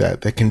like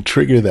that can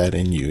trigger that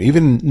in you,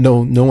 even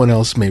though no one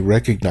else may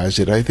recognize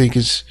it, I think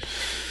is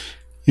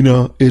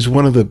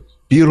one of the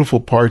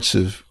beautiful parts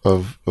of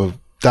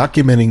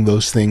documenting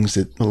those things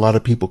that a lot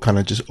of people kind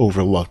of just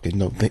overlook and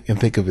don't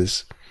think of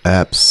as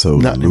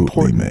absolutely not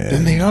important, man.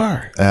 And they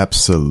are.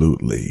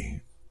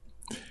 Absolutely.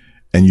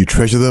 And you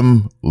treasure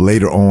them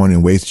later on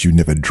in ways that you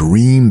never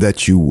dreamed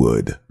that you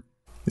would.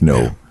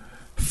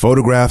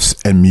 Photographs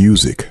and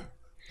music,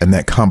 and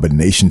that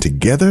combination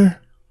together.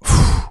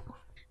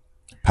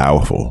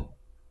 Powerful.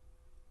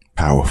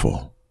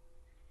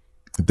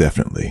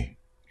 Definitely.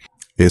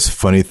 It's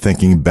funny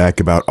thinking back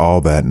about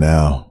all that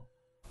now.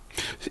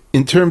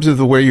 In terms of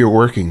the way you're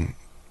working,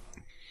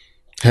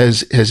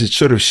 has it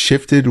sort of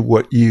shifted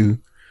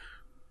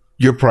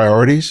your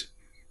priorities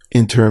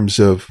in terms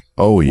of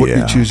what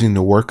you're choosing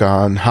to work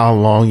on, how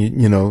long,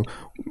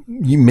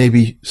 you may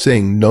be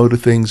saying no to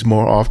things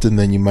more often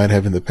than you might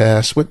have in the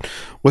past.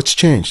 What's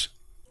changed?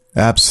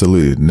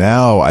 Absolutely.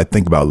 Now I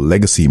think about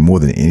legacy more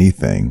than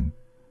anything.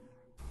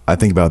 I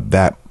think about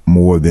that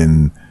more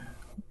than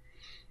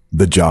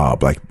the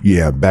job. Like,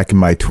 back in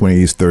my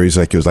 20s, 30s,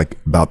 like it was like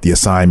about the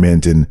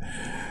assignment. And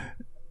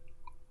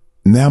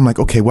now I'm like,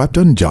 okay, well, I've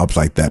done jobs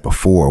like that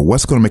before.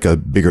 What's going to make a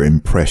bigger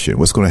impression?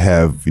 What's going to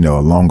have,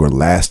 a longer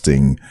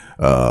lasting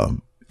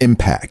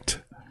impact?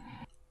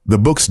 The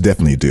books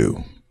definitely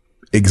do.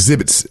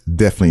 Exhibits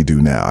definitely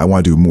do now. I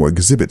want to do more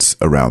exhibits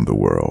around the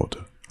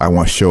world. I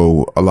want to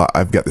show a lot.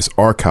 I've got this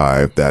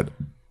archive that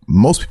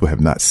most people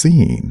have not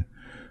seen.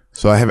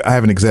 So I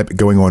have an exhibit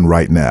going on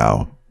right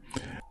now,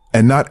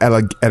 and not at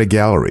a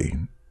gallery.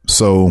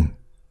 So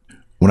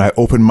when I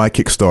opened my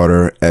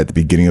Kickstarter at the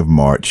beginning of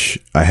March,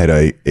 I had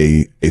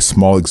a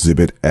small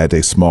exhibit at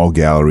a small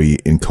gallery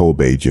in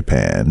Kobe,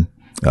 Japan.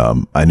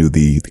 I knew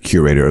the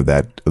curator of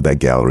that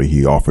gallery.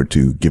 He offered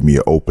to give me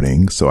an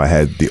opening, so I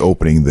had the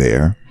opening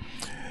there.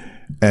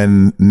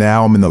 And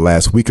now I'm in the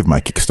last week of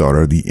my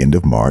Kickstarter, the end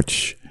of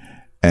March,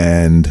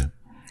 and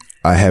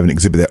I have an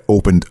exhibit that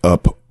opened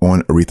up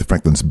on Aretha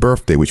Franklin's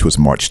birthday, which was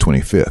March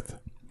 25th.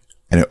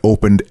 And it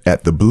opened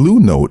at the Blue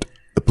Note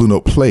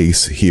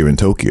Place here in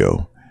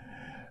Tokyo,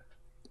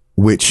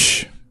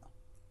 which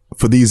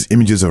for these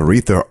images of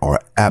Aretha are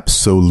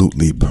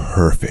absolutely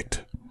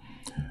perfect.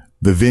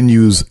 The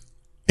venue's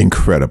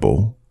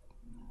incredible.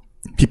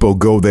 People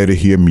go there to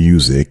hear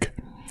music.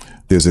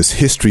 There's this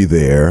history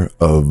there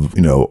of,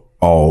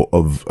 all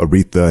of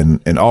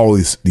Aretha and all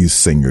these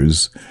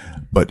singers,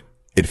 but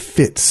it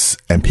fits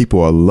and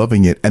people are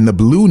loving it. And the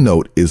Blue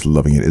Note is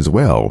loving it as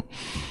well.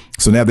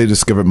 So now they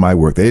discovered my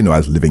work. They didn't know I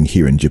was living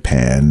here in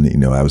Japan.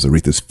 I was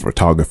Aretha's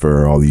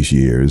photographer all these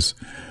years.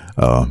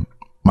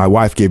 My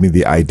wife gave me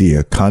the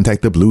idea,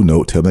 contact the Blue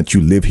Note, tell them that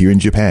you live here in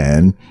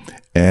Japan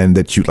and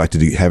that you'd like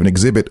to have an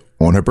exhibit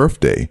on her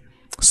birthday.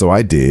 So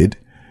I did.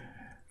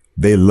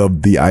 They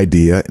loved the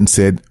idea and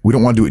said, we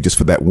don't want to do it just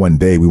for that one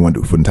day. We want to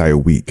do it for an entire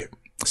week.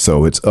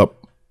 So it's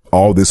up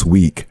all this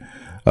week.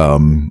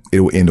 It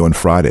will end on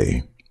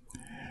Friday.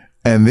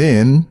 And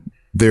then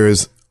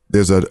there's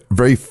there's a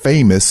very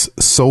famous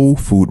soul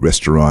food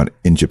restaurant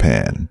in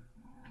Japan.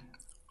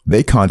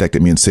 They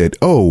contacted me and said,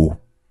 oh,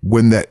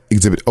 when that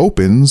exhibit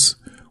opens,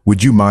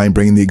 would you mind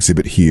bringing the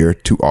exhibit here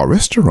to our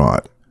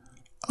restaurant?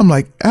 I'm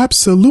like,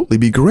 absolutely,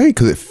 be great,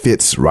 because it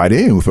fits right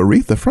in with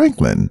Aretha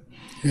Franklin.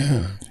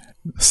 Yeah.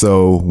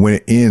 So when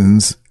it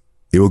ends,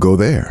 it will go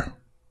there.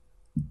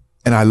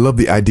 And I love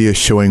the idea of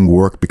showing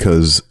work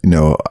because, you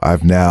know,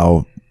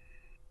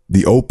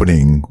 the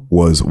opening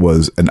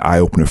was an eye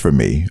opener for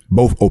me.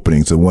 Both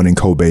openings, the one in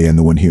Kobe and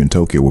the one here in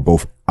Tokyo, were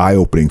both eye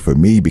opening for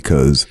me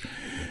because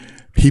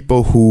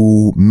people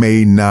who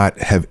may not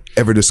have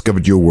ever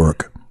discovered your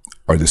work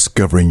are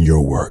discovering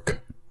your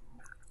work.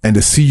 And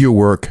to see your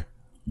work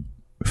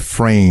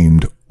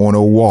framed on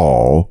a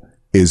wall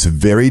is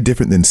very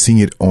different than seeing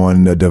it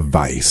on a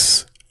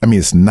device. I mean,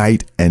 it's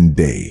night and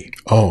day.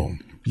 Oh,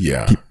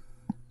 yeah.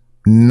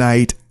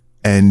 Night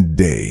and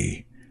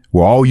day.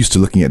 We're all used to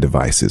looking at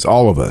devices,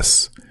 all of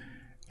us.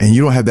 And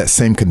you don't have that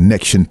same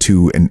connection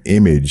to an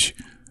image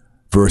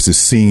versus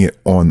seeing it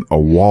on a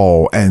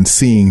wall and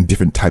seeing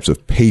different types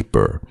of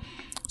paper.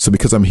 So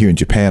because I'm here in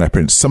Japan, I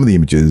printed some of the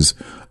images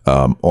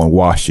on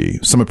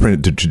washi. Some are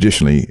printed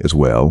traditionally as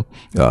well.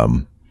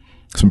 Some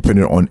are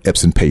printed on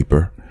Epson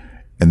paper.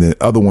 And then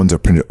other ones are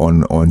printed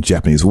on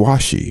Japanese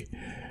washi.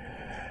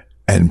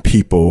 And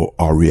people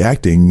are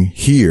reacting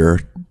here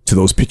to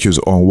those pictures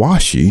on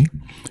washi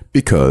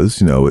because,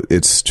 you know,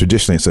 it's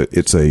traditionally,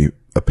 it's a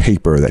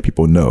paper that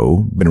people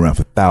know, been around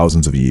for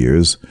thousands of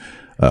years.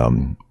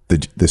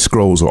 The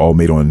scrolls are all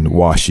made on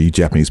washi,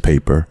 Japanese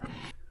paper.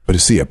 But to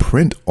see a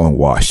print on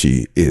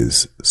washi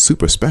is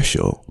super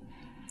special.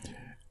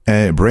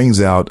 And it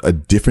brings out a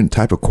different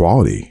type of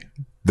quality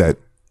that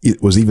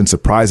it was even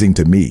surprising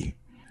to me.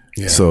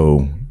 Yeah.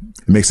 So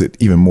it makes it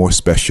even more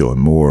special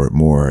and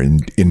more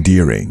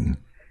endearing.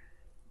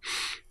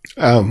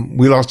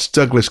 We lost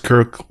Douglas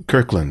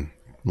Kirkland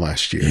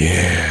last year.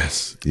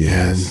 Yes.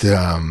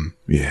 And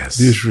yes,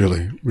 it was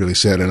really, really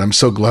sad. And I'm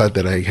so glad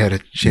that I had a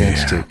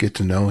chance to get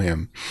to know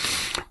him.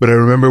 But I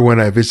remember when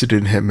I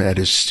visited him at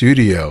his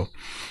studio,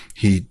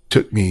 he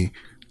took me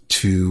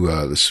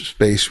to the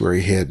space where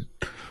he had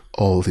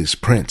all his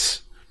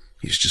prints.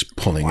 He's just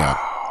pulling out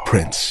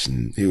prints,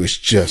 and it was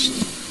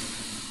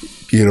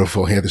just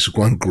beautiful. He had this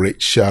one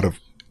great shot of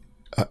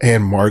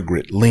Anne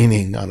Margaret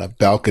leaning on a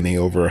balcony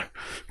over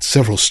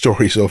several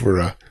stories over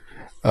at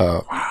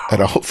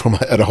a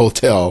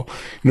hotel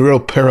in a real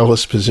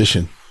perilous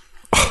position.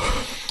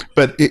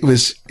 But it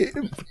was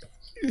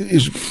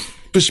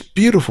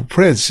beautiful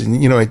prints,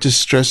 and you know, I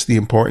just stressed the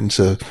importance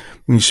of,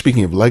 when you're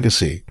speaking of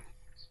legacy,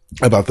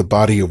 about the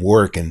body of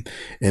work and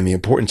the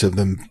importance of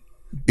them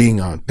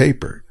being on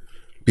paper,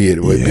 be it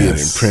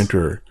in print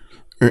or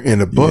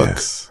in a book.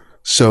 Yes.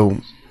 So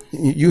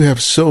you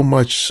have so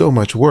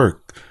much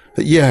work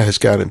that has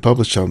gotten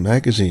published on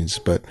magazines,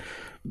 but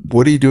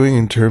what are you doing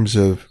in terms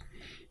of,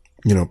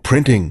 you know,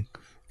 printing?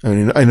 I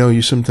mean, I know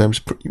you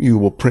sometimes you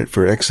will print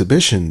for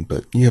exhibition,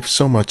 but you have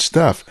so much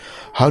stuff.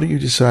 How do you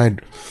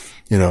decide,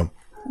 you know,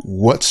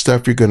 what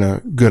stuff you're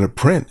gonna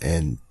print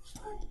and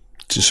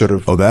to sort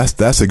of? Oh,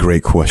 that's a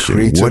great question.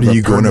 What are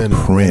you going to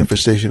print?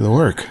 Manifestation of the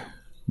work.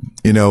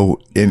 You know,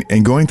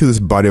 in going through this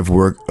body of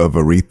work of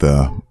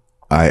Aretha,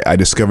 I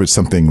discovered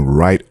something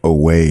right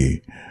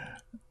away,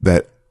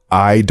 that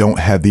I don't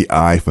have the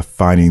eye for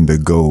finding the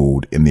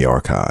gold in the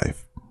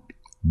archive.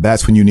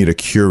 That's when you need a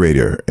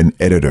curator, an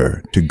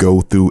editor, to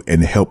go through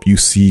and help you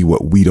see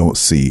what we don't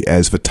see.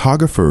 As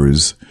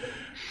photographers,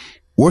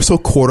 we're so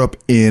caught up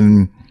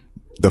in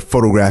the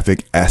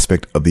photographic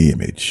aspect of the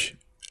image.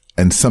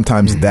 And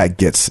sometimes that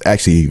gets,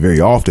 actually very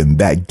often,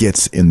 that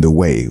gets in the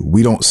way.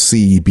 We don't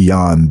see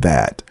beyond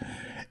that.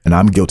 And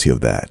I'm guilty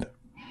of that.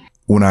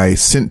 When I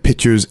sent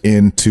pictures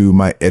into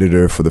my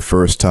editor for the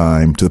first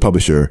time, to the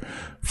publisher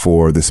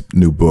for this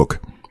new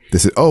book, they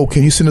said, "Oh,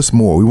 can you send us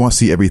more? We want to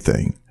see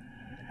everything."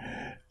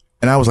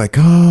 And I was like,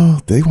 "Oh,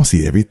 they want to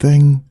see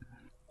everything?"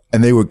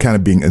 And they were kind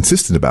of being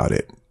insistent about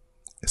it.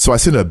 So I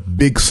sent a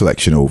big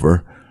selection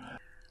over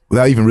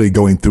without even really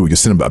going through,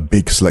 just sent them a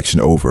big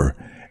selection over.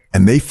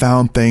 And they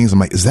found things. I'm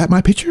like, "Is that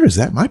my picture? Is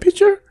that my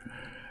picture?"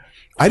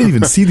 I didn't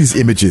even see these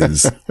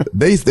images.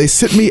 They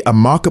sent me a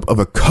mock-up of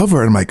a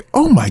cover, and I'm like,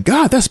 "Oh my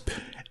God,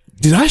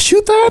 did I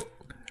shoot that?"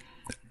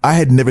 I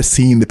had never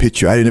seen the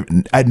picture.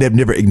 I'd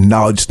never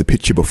acknowledged the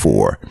picture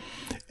before.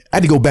 I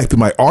had to go back through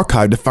my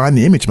archive to find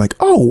the image. I'm like,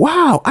 "Oh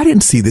wow, I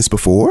didn't see this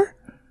before."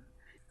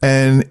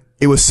 And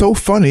it was so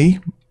funny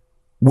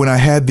when I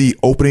had the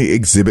opening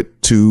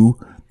exhibit to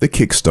the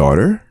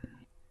Kickstarter.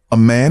 A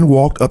man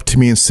walked up to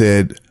me and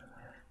said,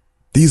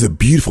 "These are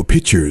beautiful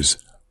pictures,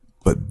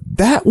 but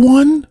that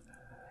one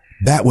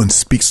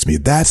speaks to me.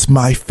 That's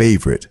my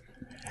favorite."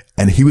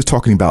 And he was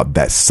talking about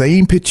that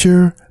same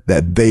picture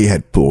that they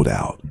had pulled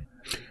out.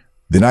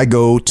 Then I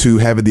go to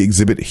having the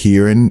exhibit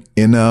here in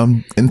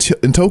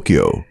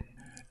Tokyo.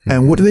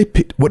 And what do they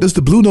pick? What does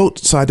the Blue Note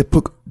decide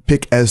to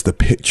pick as the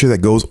picture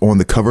that goes on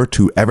the cover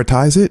to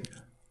advertise it?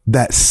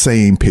 That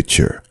same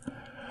picture.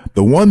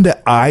 The one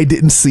that I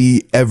didn't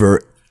see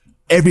ever,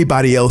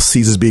 everybody else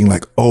sees as being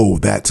like, "Oh,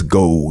 that's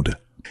gold."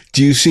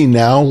 Do you see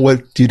now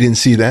what you didn't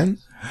see then?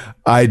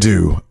 I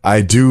do.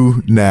 I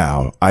do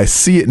now. I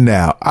see it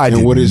now. I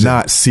did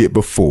not see it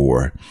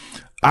before.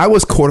 I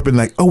was caught up in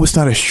like, oh, it's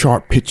not a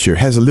sharp picture. It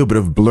has a little bit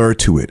of blur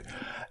to it.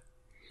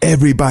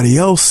 Everybody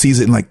else sees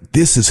it and like,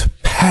 this is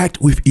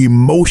packed with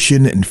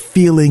emotion and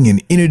feeling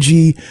and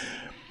energy.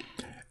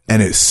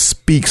 And it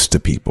speaks to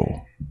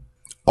people.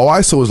 All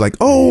I saw was like,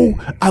 oh,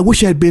 I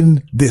wish I had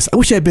been this. I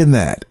wish I had been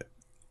that.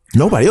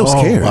 Nobody else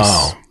cares.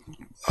 Wow.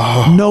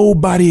 Oh.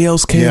 Nobody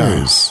else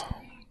cares. Yeah.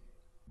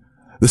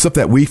 The stuff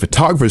that we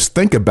photographers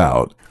think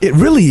about, it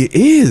really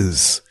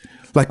is.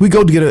 Like we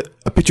go to get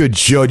a picture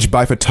judged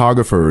by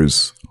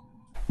photographers.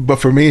 But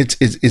for me,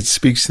 it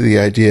speaks to the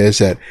idea is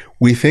that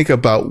we think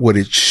about what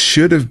it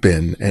should have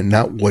been and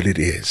not what it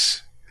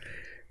is.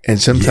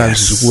 And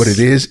sometimes what it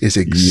is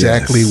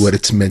exactly what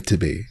it's meant to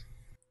be.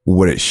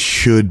 What it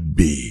should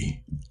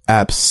be.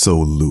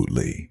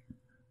 Absolutely.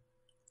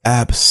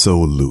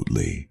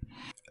 Absolutely.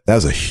 That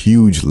was a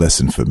huge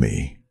lesson for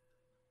me.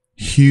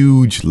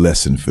 Huge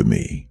lesson for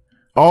me.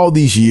 All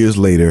these years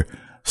later,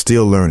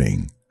 still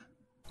learning.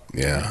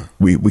 Yeah.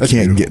 We can't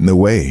beautiful. Get in the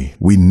way.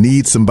 We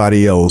need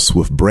somebody else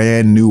with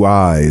brand new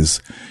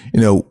eyes. You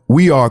know,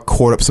 we are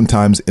caught up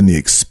sometimes in the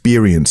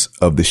experience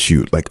of the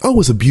shoot. Like, oh, it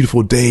was a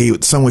beautiful day.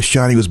 The sun was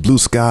shining. It was blue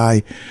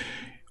sky.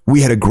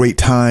 We had a great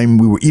time.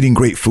 We were eating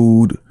great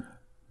food.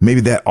 Maybe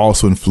that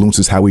also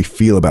influences how we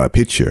feel about a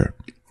picture.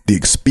 The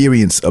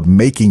experience of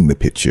making the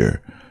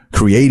picture,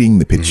 creating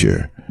the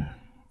picture. Mm-hmm.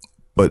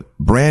 But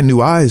brand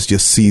new eyes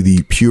just see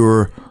the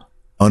pure,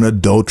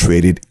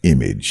 unadulterated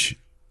image.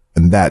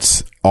 And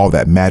that's all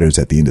that matters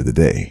at the end of the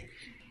day.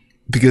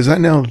 Because I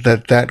know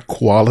that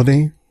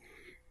quality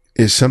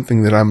is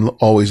something that I'm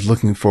always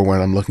looking for when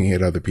I'm looking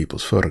at other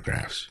people's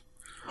photographs.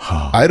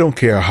 I don't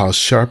care how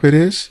sharp it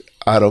is.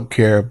 I don't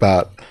care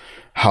about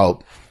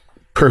how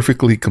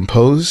perfectly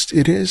composed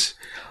it is.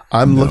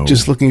 I'm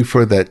just looking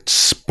for that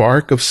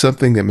spark of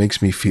something that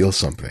makes me feel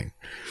something.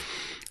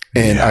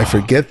 And I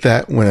forget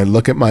that when I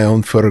look at my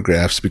own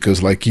photographs,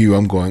 because like you,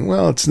 I'm going,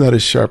 well, it's not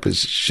as sharp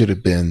as it should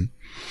have been.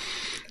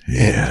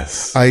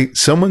 Yes.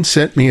 Someone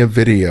sent me a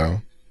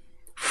video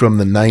from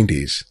the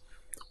 90s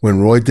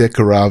when Roy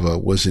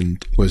DeCarava was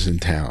in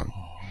town.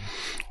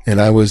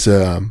 And I was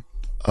a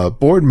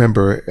board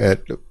member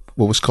at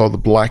what was called the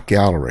Black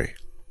Gallery,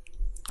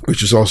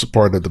 which is also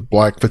part of the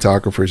Black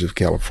Photographers of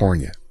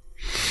California.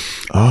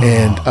 Oh.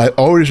 And I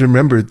always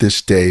remembered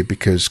this day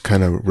because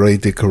kind of Roy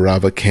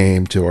DeCarava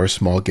came to our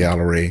small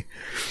gallery.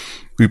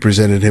 We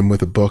presented him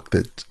with a book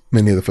that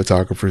many of the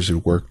photographers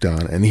had worked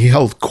on, and he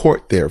held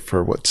court there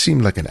for what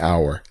seemed like an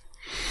hour.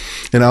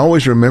 And I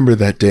always remember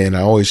that day, and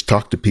I always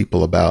talk to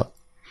people about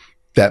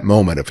that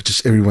moment of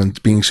just everyone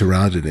being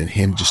surrounded and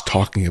him just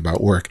talking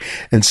about work.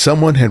 And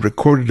someone had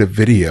recorded a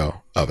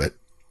video of it,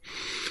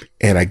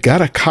 and I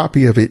got a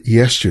copy of it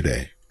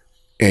yesterday.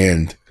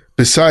 And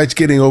besides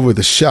getting over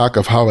the shock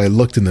of how I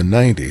looked in the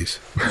 90s,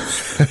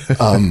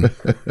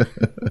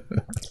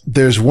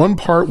 there's one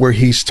part where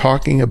he's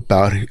talking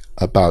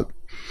about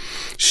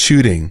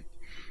shooting,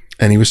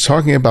 and he was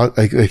talking about,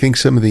 I think,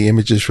 some of the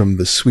images from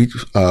the Sweet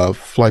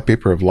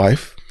Flypaper of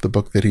Life, the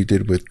book that he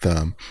did with,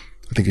 I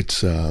think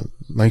it's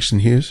Langston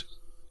Hughes.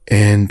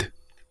 And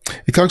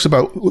he talks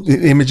about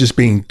the images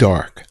being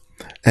dark.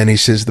 And he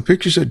says, the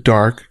pictures are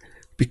dark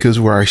because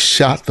where I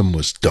shot them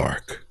was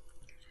dark.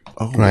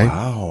 Oh, right?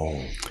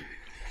 Wow.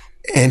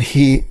 And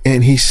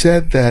he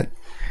said that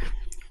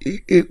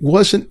it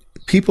wasn't,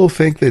 people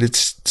think that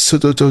it's so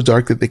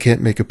dark that they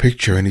can't make a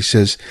picture. And he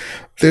says,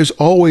 there's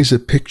always a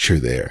picture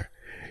there.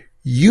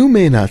 You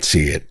may not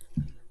see it,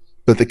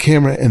 but the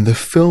camera and the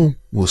film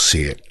will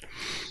see it.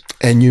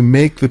 And you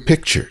make the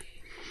picture.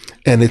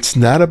 And it's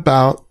not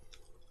about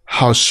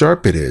how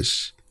sharp it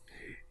is.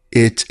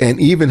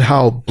 And even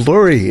how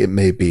blurry it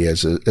may be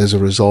as a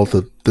result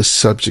of the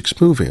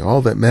subject's moving.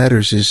 All that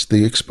matters is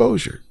the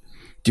exposure.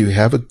 Do you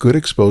have a good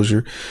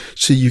exposure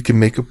so you can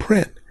make a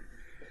print?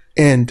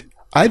 And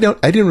I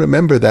didn't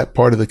remember that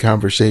part of the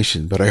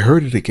conversation, but I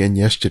heard it again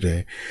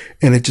yesterday,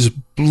 and it just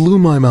blew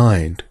my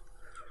mind.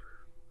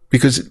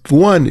 Because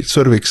one, it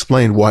sort of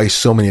explained why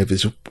so many of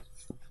his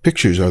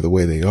pictures are the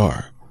way they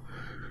are.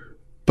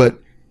 But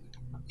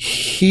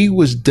he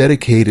was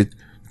dedicated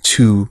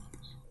to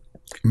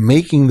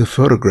making the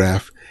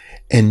photograph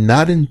and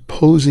not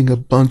imposing a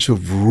bunch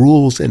of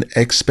rules and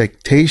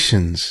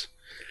expectations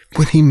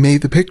when he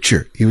made the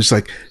picture. He was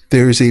like,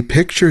 there is a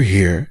picture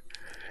here,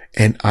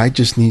 and I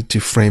just need to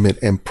frame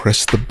it and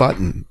press the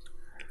button.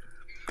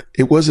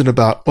 It wasn't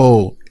about,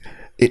 oh,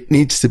 it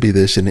needs to be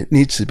this and it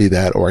needs to be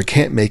that, or I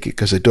can't make it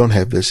because I don't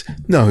have this.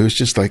 No, it was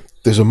just like,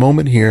 there's a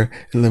moment here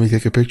and let me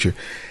take a picture.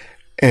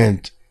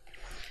 And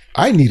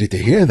I needed to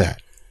hear that.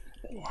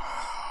 Wow.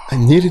 I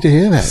needed to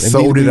hear that.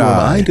 So did I.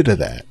 Reminded of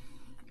that.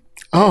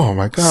 Oh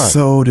my God.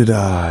 So did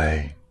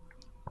I.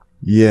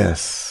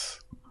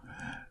 Yes.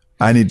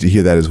 I need to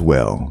hear that as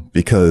well,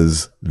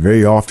 because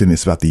very often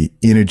it's about the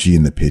energy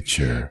in the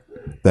picture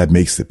that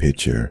makes the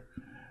picture.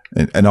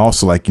 And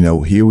also, like, you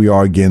know, here we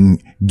are again,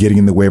 getting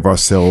in the way of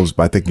ourselves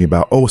by thinking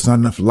about, oh, it's not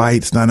enough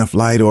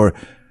light, or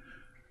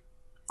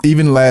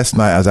even last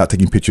night, I was out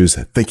taking pictures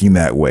thinking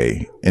that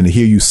way. And to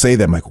hear you say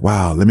that, I'm like,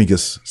 wow, let me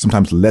just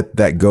sometimes let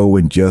that go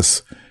and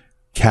just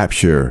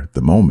capture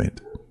the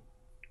moment.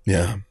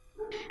 Yeah.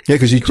 Yeah,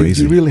 because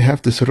you really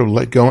have to sort of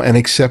let go and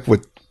accept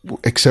what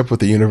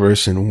the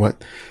universe and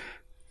what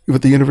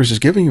the universe is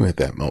giving you at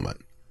that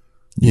moment.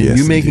 Yes,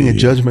 you making indeed. a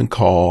judgment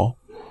call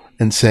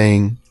and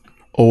saying,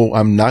 oh,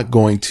 I'm not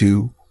going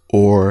to,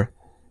 or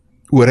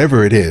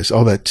whatever it is,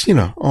 all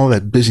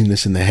that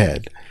busyness in the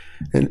head.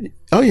 And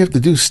all you have to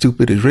do,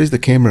 stupid, is raise the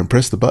camera and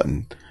press the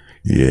button.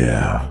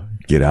 Yeah.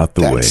 Get out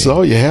the way. That's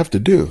all you have to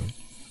do.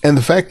 And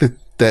the fact that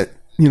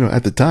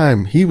at the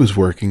time he was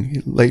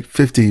working, late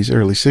 50s,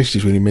 early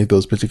 60s, when he made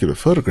those particular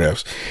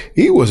photographs,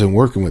 he wasn't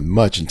working with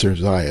much in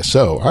terms of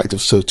ISO.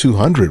 So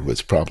 200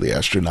 was probably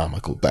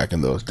astronomical back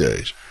in those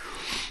days.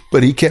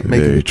 But he kept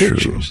making the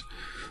pictures.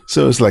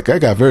 So it's like, I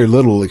got very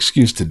little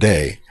excuse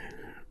today.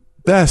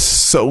 That's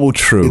so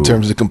true. In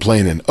terms of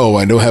complaining, oh,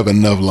 I don't have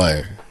enough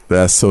light.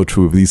 That's so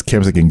true. If these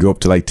cameras that can go up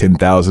to like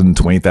 10,000,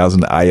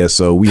 20,000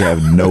 ISO, we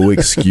have no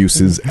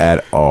excuses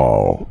at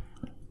all.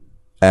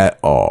 At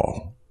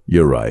all.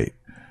 You're right.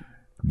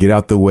 Get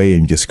out the way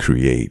and just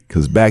create.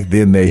 Because back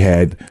then they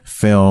had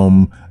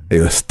film. They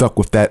were stuck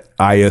with that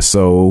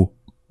ISO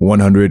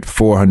 100,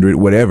 400,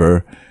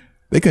 whatever.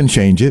 They couldn't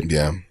change it.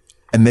 Yeah.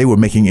 And they were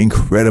making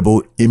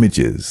incredible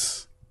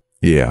images.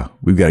 Yeah,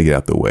 we've got to get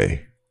out the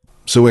way.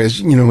 So as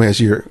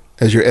your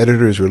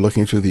editors were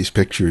looking through these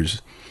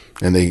pictures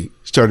and they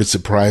started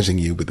surprising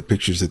you with the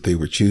pictures that they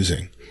were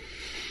choosing,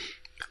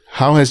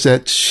 how has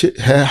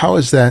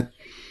that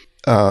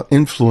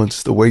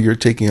influenced the way you're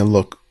taking a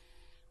look,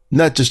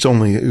 not just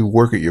only at your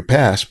work at your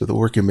past, but the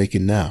work you're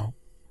making now?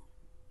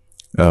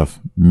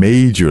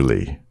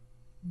 Majorly.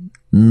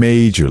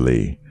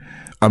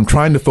 I'm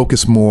trying to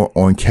focus more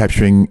on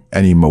capturing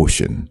an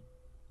emotion,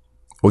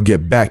 or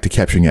get back to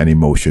capturing an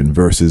emotion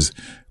versus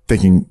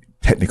thinking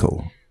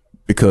technical,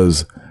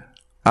 because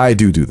I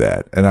do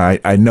that. And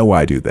I know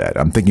I do that.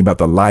 I'm thinking about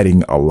the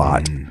lighting a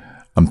lot.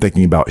 I'm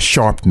thinking about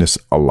sharpness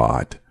a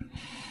lot.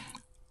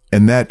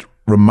 And that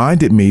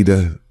reminded me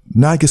to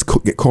not just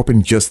get caught up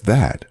in just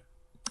that.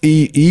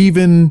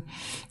 Even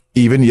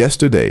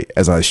yesterday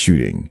as I was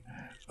shooting,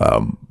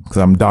 because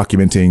I'm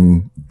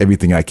documenting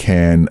everything I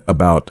can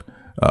about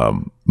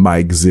my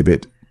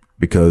exhibit,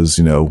 because,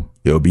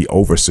 it'll be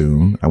over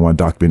soon. I want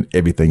to document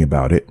everything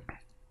about it.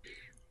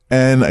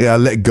 And I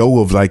let go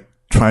of like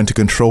trying to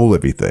control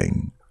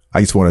everything.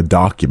 I just want to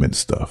document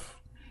stuff.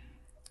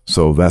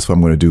 So that's what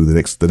I'm going to do the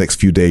next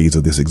few days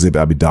of this exhibit.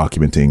 I'll be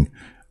documenting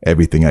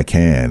everything I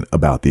can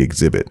about the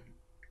exhibit.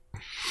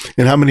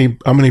 And how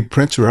many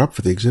prints are up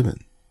for the exhibit?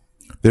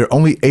 There are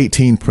only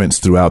 18 prints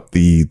throughout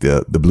the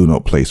Blue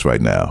Note place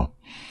right now.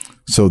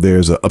 So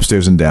there's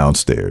upstairs and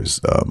downstairs.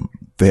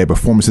 They have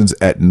performances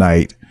at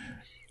night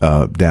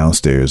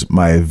downstairs.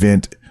 My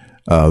event,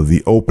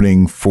 the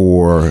opening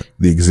for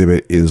the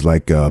exhibit is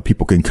like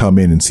people can come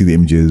in and see the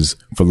images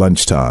for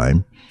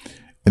lunchtime.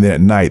 And then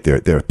at night,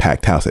 they're a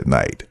packed house at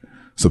night.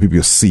 So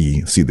people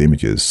see the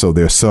images. So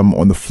there's some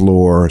on the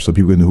floor. So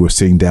people who are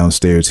sitting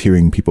downstairs,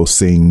 hearing people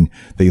sing,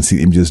 they can see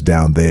the images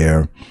down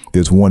there.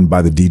 There's one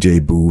by the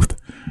DJ booth.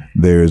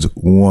 There's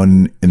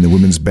one in the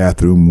women's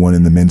bathroom, one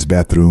in the men's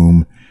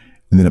bathroom.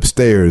 And then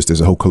upstairs,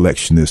 there's a whole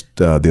collection. There's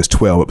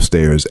 12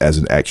 upstairs as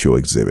an actual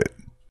exhibit.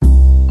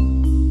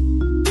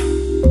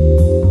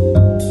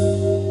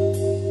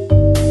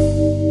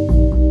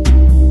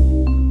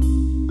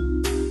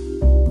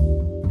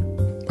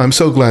 I'm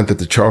so glad that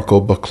the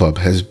Charcoal Book Club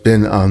has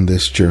been on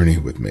this journey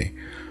with me.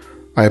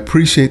 I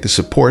appreciate the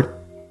support,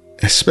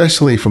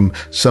 especially from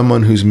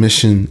someone whose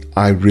mission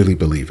I really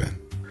believe in.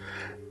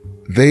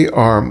 They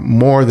are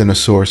more than a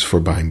source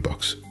for buying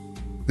books.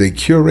 They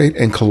curate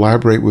and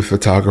collaborate with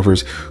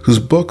photographers whose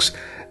books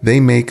they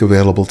make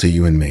available to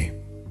you and me.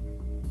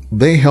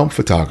 They help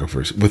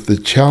photographers with the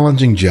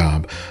challenging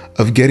job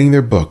of getting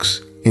their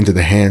books into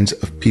the hands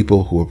of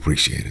people who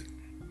appreciate it.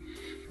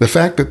 The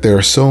fact that there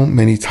are so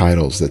many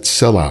titles that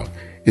sell out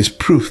is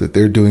proof that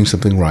they're doing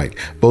something right,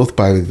 both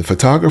by the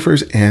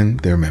photographers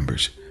and their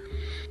members.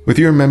 With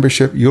your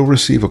membership, you'll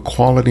receive a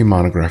quality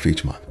monograph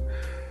each month.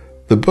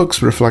 The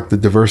books reflect the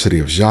diversity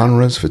of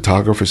genres,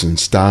 photographers, and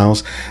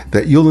styles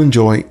that you'll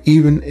enjoy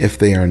even if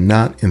they are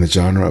not in the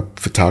genre of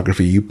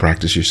photography you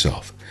practice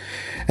yourself.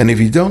 And if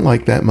you don't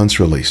like that month's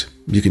release,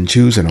 you can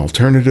choose an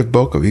alternative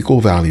book of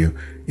equal value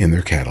in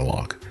their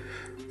catalog.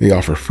 They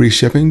offer free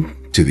shipping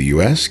to the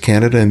US,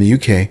 Canada, and the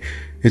UK.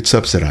 It's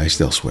subsidized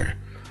elsewhere.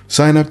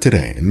 Sign up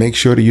today and make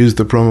sure to use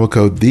the promo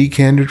code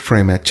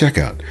TheCandidFrame at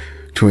checkout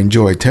to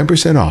enjoy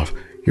 10% off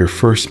your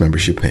first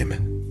membership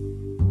payment.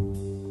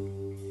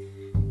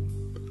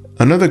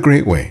 Another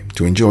great way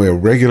to enjoy a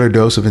regular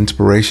dose of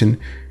inspiration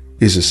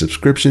is a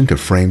subscription to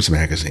Frames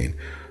Magazine,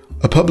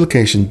 a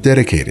publication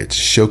dedicated to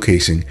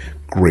showcasing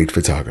great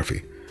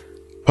photography.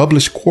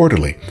 Published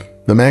quarterly,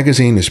 the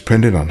magazine is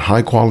printed on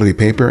high-quality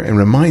paper and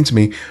reminds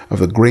me of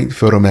the great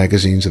photo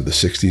magazines of the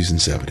 60s and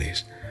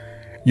 70s.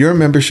 Your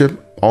membership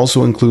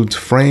also includes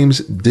Frames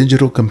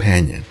Digital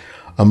Companion,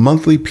 a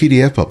monthly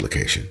PDF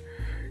publication.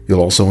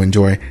 You'll also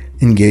enjoy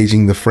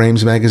engaging the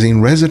Frames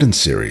Magazine Residence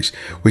Series,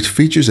 which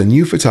features a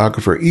new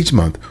photographer each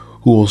month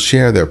who will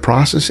share their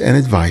process and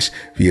advice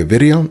via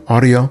video,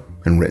 audio,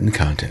 and written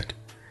content.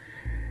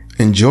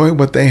 Enjoy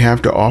what they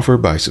have to offer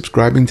by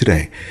subscribing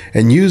today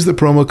and use the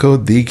promo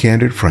code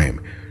TheCandidFrame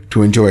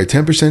to enjoy a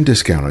 10%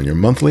 discount on your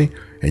monthly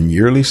and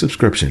yearly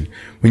subscription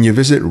when you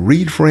visit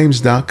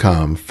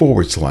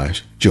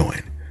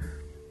readframes.com/join.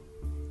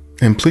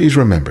 And please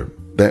remember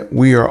that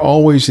we are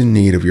always in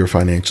need of your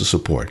financial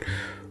support.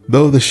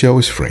 Though the show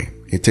is free,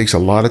 it takes a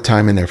lot of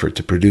time and effort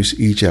to produce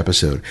each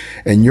episode,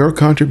 and your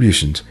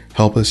contributions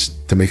help us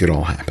to make it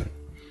all happen.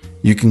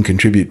 You can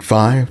contribute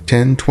 $5,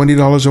 $10,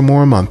 $20 or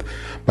more a month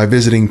by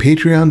visiting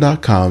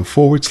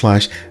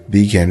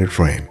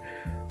patreon.com/TheCandidFrame.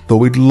 Though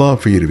we'd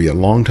love for you to be a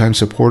longtime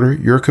supporter,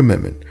 your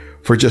commitment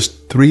for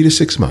just 3 to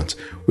 6 months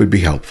would be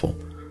helpful.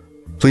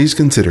 Please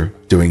consider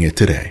doing it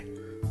today.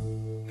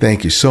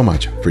 Thank you so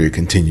much for your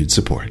continued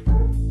support.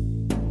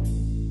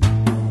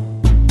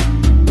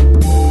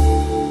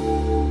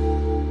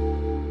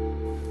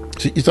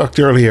 So you talked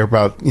earlier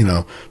about,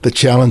 the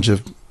challenge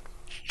of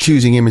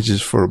choosing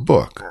images for a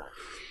book.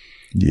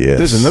 Yes.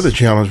 There's another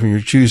challenge when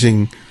you're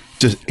choosing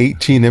just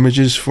 18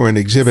 images for an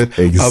exhibit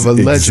of a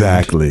legend.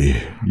 Exactly.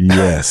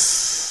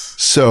 Yes.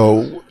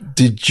 So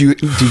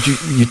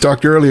you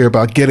talked earlier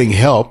about getting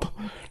help.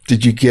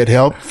 Did you get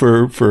help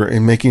for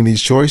in making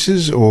these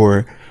choices,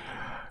 or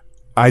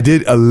I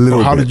did a little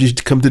or how bit. did you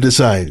come to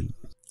decide?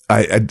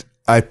 I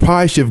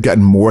probably should have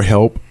gotten more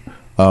help.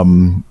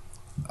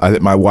 I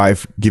let my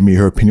wife give me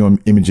her opinion on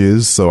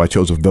images, so I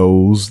chose of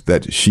those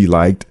that she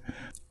liked.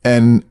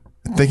 And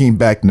thinking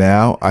back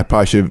now, I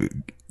probably should have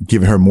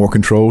given her more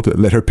control to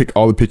let her pick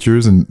all the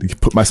pictures and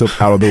put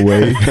myself out of the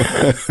way.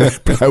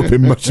 That would have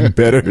been much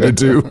better to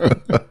do.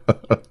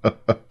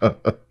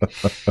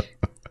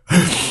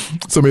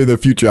 So maybe in the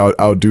future,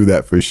 I'll do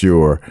that for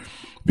sure.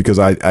 Because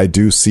I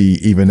do see,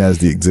 even as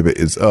the exhibit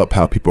is up,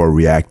 how people are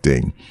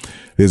reacting.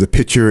 There's a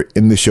picture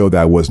in the show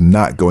that I was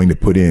not going to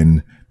put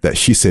in that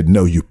she said,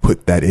 no, you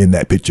put that in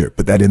that picture,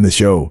 put that in the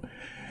show.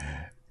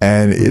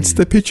 And it's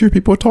the picture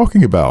people are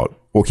talking about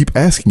or keep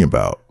asking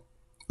about.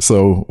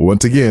 So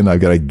once again, I've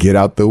got to get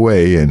out the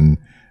way and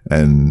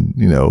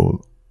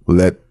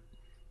let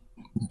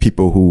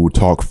people who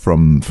talk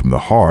from the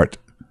heart,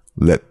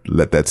 let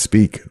that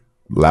speak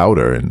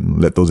louder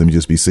and let those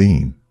images be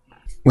seen.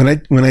 When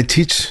I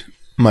teach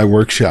my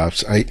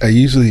workshops, I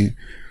usually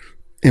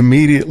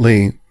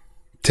immediately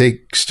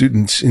take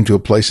students into a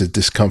place of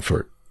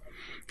discomfort.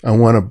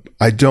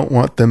 I don't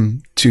want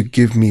them to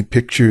give me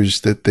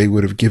pictures that they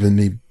would have given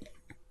me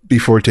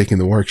before taking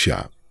the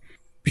workshop,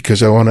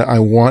 because I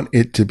want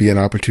it to be an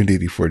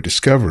opportunity for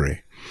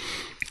discovery.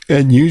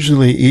 And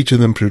usually each of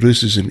them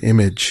produces an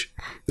image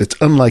that's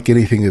unlike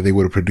anything that they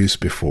would have produced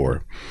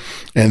before.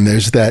 And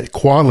there's that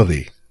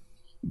quality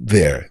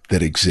there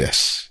that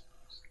exists.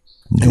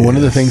 Yes. And one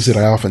of the things that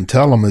I often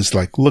tell them is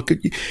like, look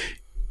at you,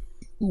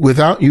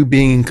 without you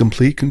being in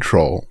complete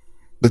control,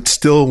 but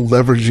still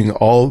leveraging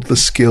all the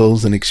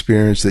skills and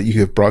experience that you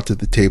have brought to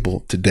the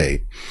table to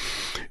date,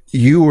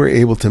 you were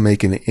able to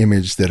make an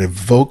image that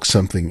evokes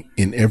something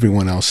in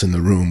everyone else in the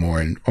room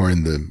or in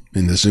the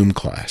Zoom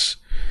class.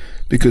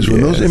 Because when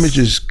those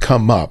images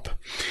come up,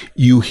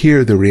 you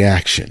hear the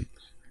reaction.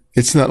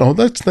 It's not, oh,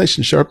 that's nice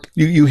and sharp.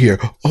 You hear,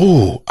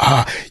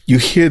 you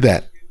hear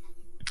that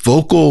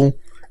vocal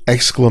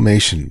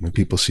exclamation when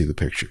people see the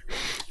picture.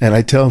 And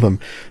I tell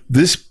them,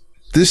 this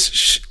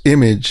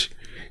image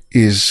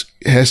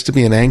has to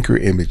be an anchor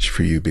image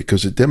for you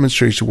because it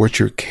demonstrates what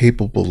you're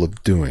capable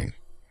of doing.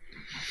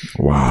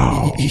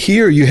 Wow.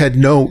 Here there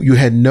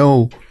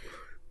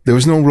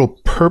was no real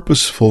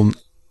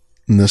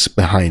purposefulness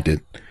behind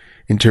it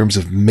in terms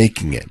of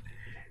making it.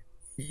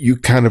 You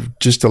kind of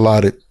just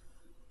allowed it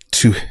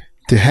to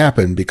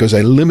happen because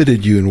I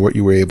limited you in what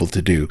you were able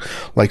to do.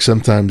 Like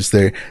sometimes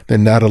they're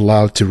not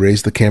allowed to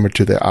raise the camera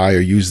to their eye or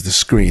use the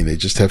screen. They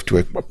just have to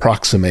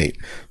approximate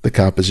the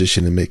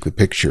composition and make the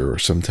picture. Or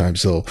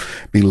sometimes they'll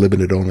be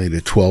limited only to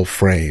 12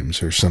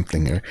 frames or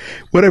something, or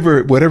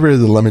whatever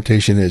the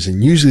limitation is.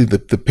 And usually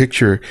the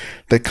picture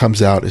that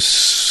comes out is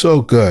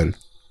so good,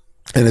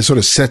 and it sort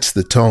of sets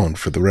the tone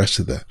for the rest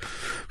of the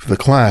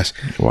class.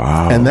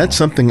 Wow. And that's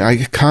something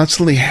I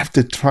constantly have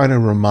to try to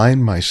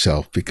remind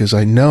myself, because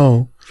I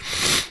know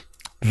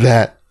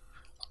that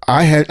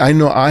I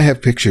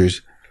have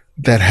pictures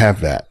that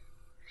have that,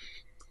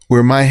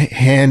 where my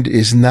hand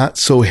is not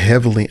so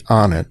heavily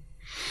on it.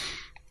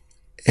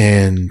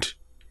 And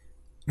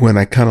when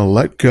I kind of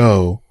let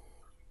go,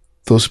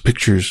 when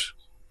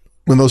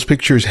those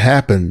pictures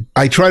happen,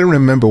 I try to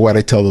remember what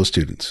I tell those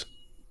students.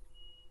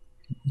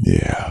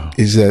 Yeah.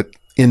 Is that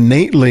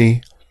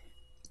innately,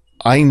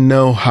 I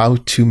know how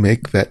to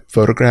make that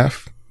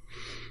photograph,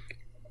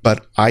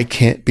 but I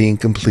can't be in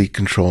complete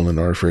control in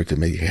order for it to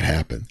make it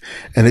happen.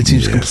 And it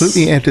seems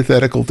completely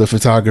antithetical to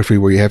photography,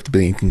 where you have to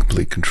be in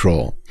complete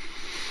control.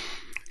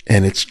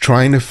 And it's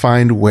trying to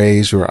find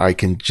ways where I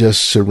can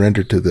just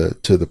surrender to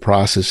the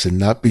process and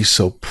not be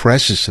so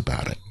precious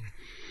about it.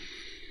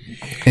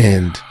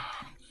 And,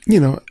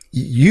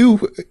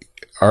 you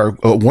are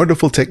a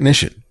wonderful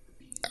technician.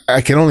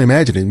 I can only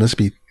imagine it must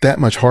be that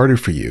much harder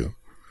for you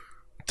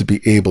to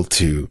be able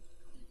to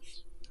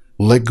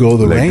let go of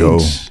the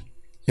reins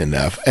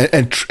enough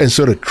and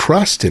sort of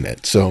trust in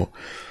it. So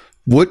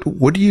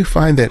what do you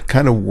find that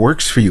kind of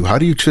works for you? How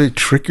do you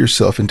trick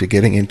yourself into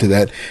getting into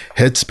that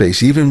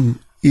headspace,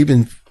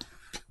 even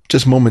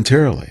just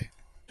momentarily?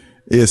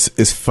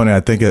 It's funny. I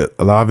think a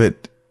lot of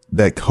it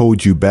that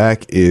holds you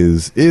back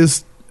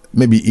is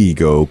maybe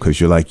ego,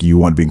 because you're like, you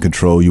want to be in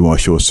control. You want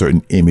to show a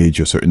certain image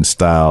or certain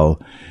style.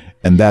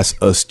 And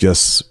that's us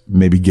just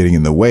maybe getting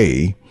in the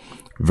way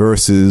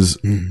versus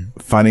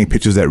finding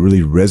pictures that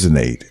really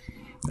resonate.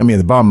 I mean,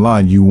 the bottom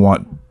line, you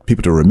want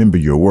people to remember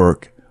your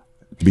work,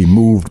 to be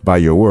moved by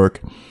your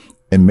work.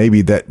 And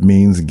maybe that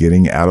means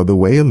getting out of the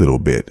way a little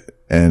bit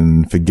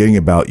and forgetting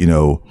about,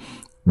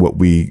 what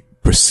we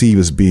perceive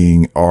as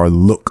being our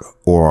look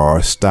or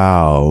our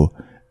style,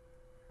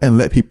 and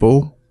let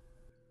people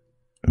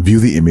view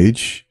the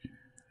image,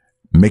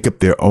 make up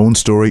their own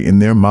story in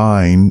their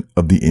mind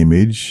of the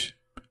image,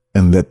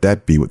 and let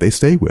that be what they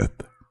stay with.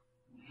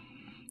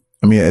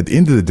 I mean, at the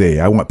end of the day,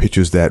 I want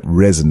pictures that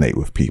resonate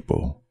with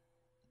people,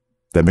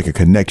 that make a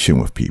connection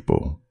with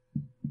people,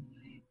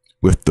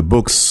 with the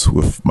books,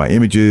 with my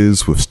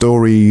images, with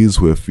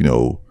stories, with,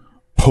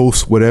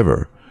 posts,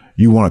 whatever.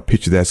 You want a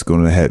picture that's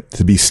going to have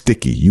to be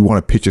sticky. You want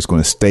a picture that's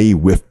going to stay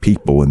with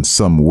people in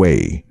some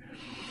way.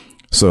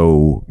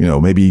 So,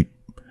 maybe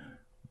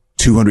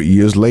 200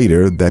 years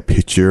later, that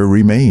picture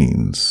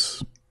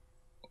remains.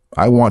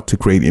 I want to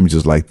create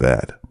images like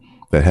that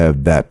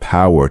have that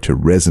power to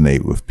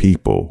resonate with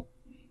people.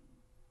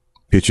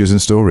 Pictures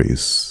and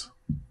stories.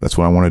 That's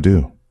what I want to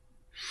do.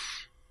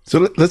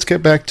 So let's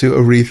get back to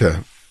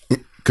Aretha,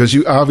 because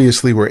you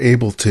obviously were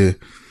able to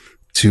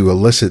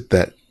elicit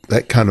that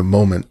kind of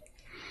moment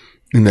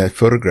in that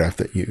photograph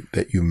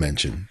that you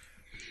mentioned.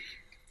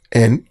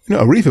 And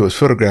Aretha was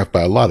photographed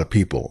by a lot of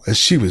people, as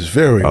she was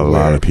very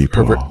aware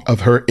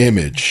of her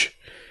image.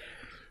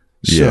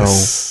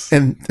 Yes. So,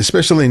 and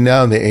especially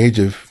now in the age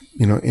of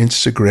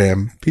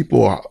Instagram,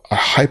 people are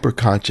hyper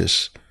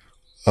conscious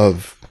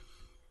of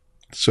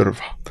sort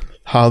of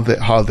how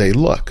they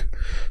look.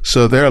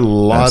 So there are a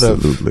lot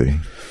of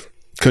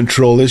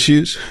control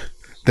issues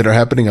that are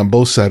happening on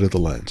both sides of the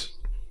lens.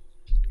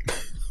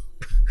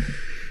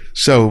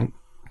 So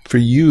for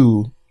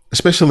you,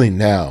 especially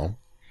now,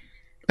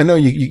 I know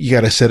you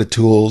got a set of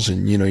tools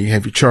and, you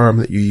have your charm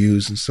that you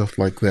use and stuff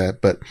like that,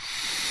 but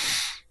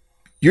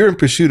you're in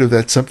pursuit of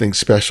that something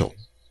special.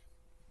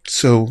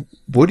 So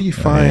what do you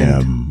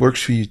find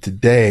works for you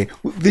today?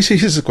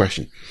 Here's the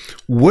question.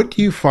 What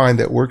do you find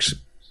that works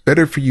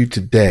better for you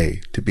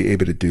today to be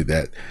able to do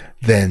that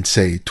than,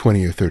 say,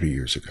 20 or 30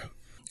 years ago?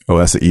 Oh,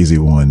 that's an easy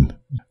one.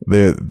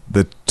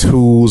 The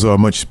tools are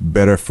much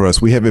better for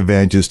us. We have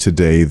advantages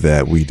today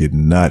that we did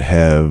not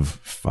have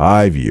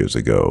 5 years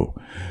ago.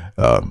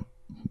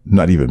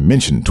 Not even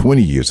mention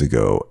 20 years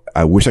ago.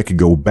 I wish I could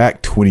go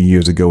back 20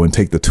 years ago and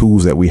take the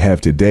tools that we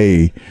have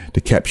today to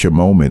capture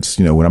moments.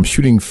 When I'm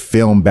shooting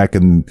film back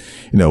in,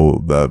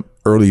 the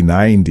early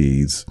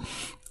 90s,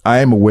 I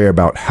am aware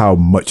about how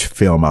much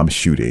film I'm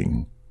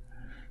shooting.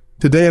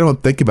 Today, I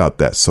don't think about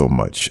that so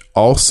much.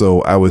 Also,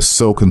 I was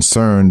so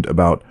concerned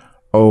about,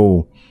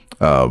 will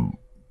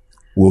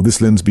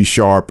this lens be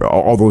sharp?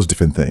 All those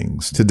different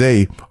things.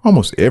 Today,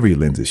 almost every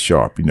lens is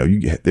sharp.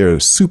 There are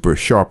super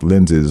sharp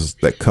lenses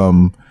that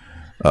come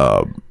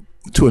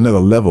to another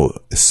level,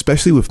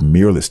 especially with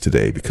mirrorless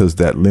today, because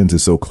that lens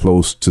is so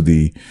close to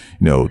the,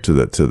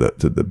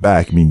 to the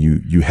back. I mean,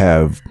 you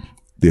have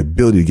the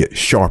ability to get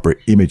sharper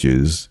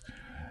images,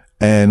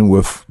 and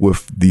with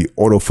the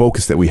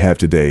autofocus that we have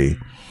today,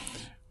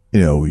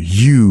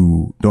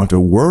 you don't have to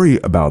worry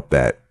about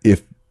that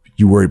if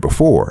you worried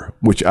before,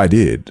 which I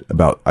did.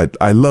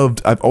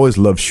 I've always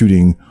loved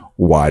shooting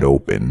wide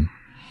open,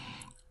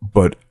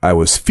 but I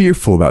was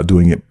fearful about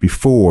doing it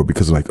before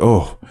because I'm like,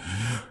 oh,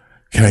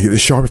 can I get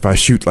this sharp? If I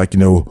shoot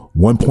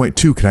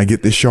 1.2, can I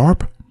get this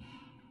sharp?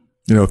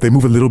 If they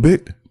move a little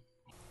bit.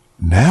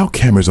 Now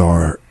cameras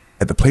are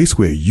at the place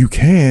where you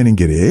can and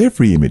get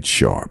every image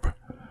sharp.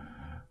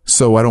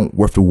 So I don't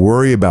have to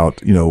worry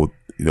about, I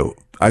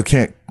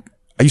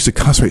used to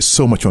concentrate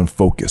so much on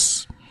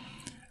focus,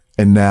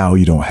 and now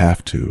you don't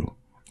have to.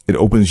 It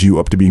opens you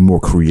up to being more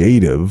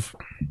creative.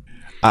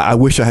 I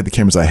wish I had the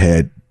cameras I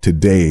had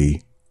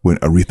today when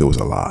Aretha was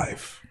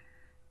alive.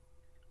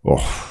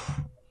 Oh,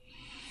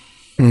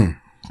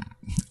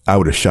 I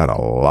would have shot a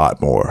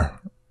lot more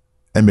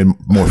and been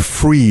more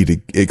free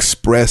to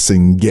express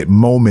and get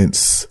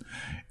moments,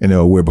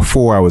 where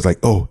before I was like,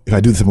 oh, if I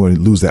do this, I'm going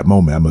to lose that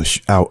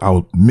moment.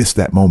 I'll miss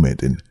that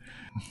moment. And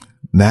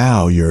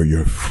now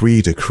you're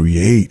free to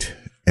create,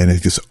 and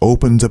it just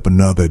opens up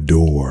another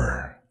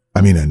door.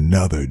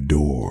 Another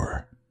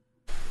door.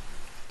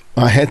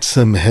 I had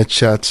some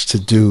headshots to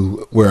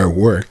do where I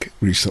work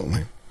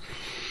recently,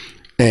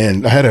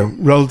 and I had a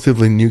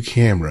relatively new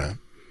camera,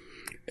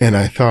 and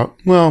I thought,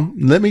 well,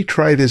 let me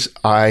try this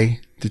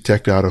eye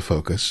detect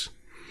autofocus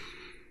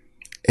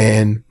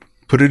and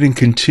put it in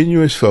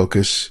continuous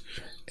focus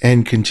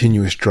and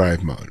continuous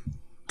drive mode.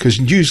 Because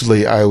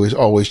usually I was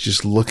always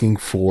just looking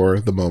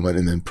for the moment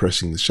and then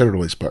pressing the shutter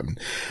release button.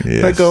 Yes.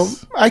 And I go,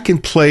 I can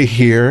play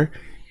here.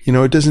 You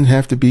know, it doesn't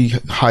have to be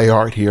high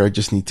art here. I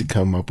just need to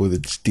come up with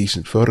a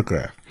decent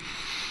photograph.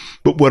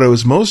 But what I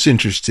was most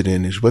interested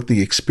in is what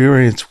the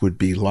experience would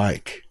be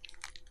like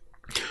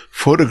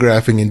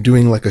photographing and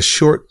doing like a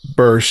short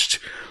burst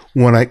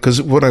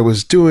because what I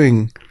was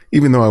doing,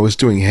 even though I was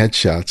doing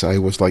headshots, I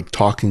was like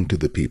talking to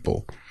the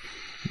people.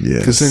 Yes.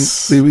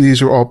 Because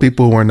these are all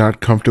people who are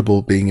not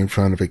comfortable being in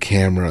front of a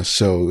camera.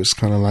 So it was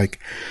kind of like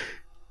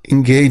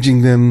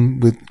engaging them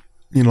with,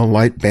 you know,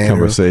 light banter.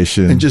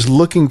 Conversation. And just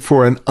looking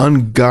for an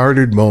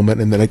unguarded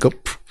moment. And then I go,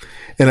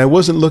 and I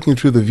wasn't looking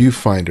through the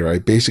viewfinder. I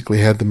basically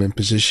had them in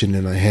position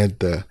and I had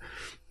the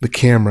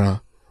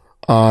camera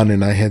on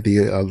and I had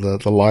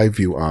the live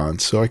view on.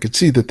 So I could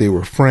see that they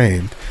were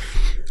framed.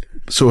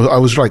 So I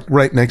was like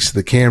right next to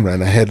the camera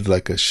and I had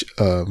like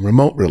a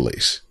remote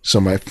release. So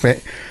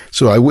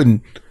I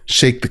wouldn't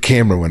shake the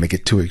camera when I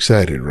get too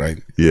excited,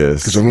 right?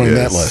 Yes. Because I learned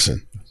that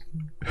lesson.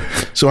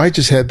 So I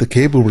just had the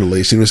cable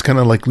release. It was kind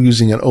of like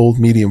using an old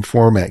medium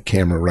format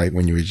camera, right?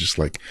 When you would just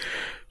like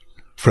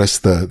press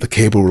the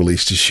cable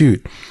release to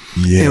shoot.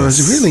 Yes. And it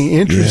was really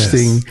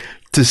interesting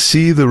to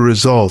see the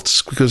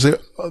results because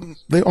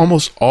they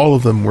almost all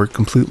of them were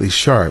completely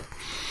sharp.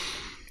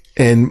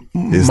 And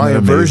my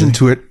aversion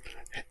to it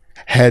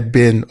had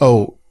been,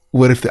 oh,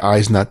 what if the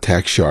eye's not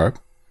tack sharp?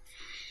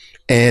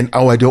 And,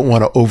 oh, I don't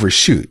want to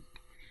overshoot.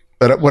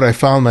 But what I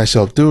found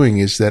myself doing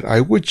is that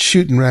I would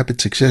shoot in rapid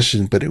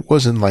succession, but it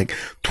wasn't like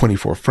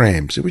 24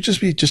 frames. It would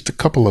just be just a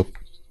couple of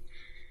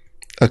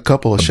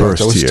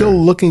shots. I was still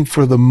looking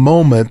for the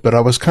moment, but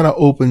I was kind of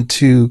open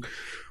to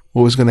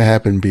what was going to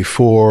happen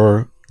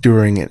before,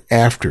 during, and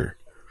after,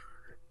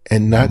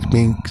 and not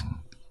being.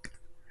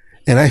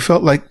 And I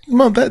felt like,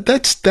 well,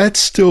 that's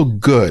still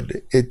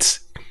good. It's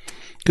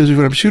because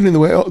when I'm shooting the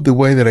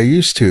way that I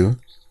used to,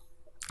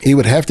 it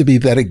would have to be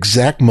that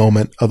exact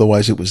moment,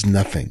 otherwise it was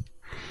nothing.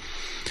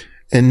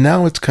 And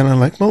now it's kind of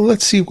like, well,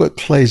 let's see what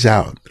plays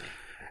out.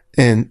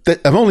 And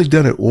I've only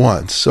done it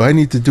once, so I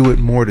need to do it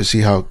more to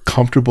see how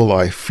comfortable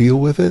I feel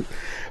with it.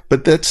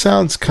 But that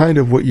sounds kind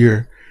of what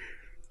you're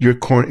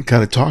kind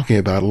of talking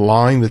about,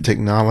 allowing the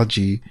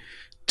technology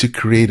to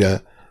create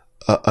a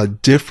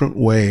different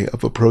way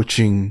of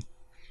approaching.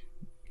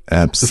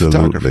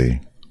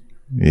 Absolutely.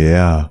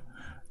 Yeah.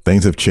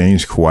 Things have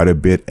changed quite a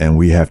bit and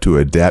we have to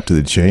adapt to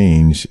the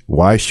change.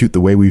 Why shoot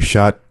the way we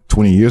shot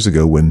 20 years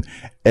ago when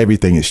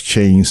everything has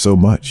changed so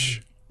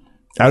much?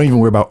 I don't even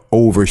worry about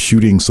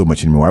overshooting so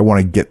much anymore. I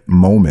want to get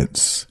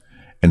moments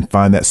and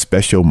find that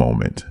special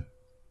moment.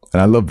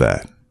 And I love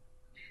that.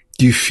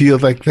 Do you feel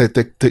like that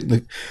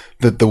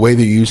the way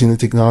they're using the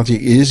technology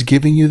is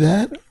giving you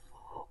that?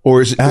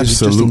 Or is it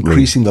just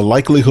increasing the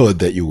likelihood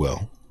that you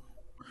will?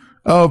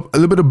 A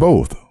little bit of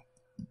both.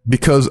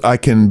 Because I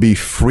can be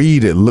free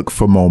to look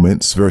for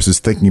moments versus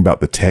thinking about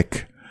the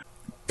tech.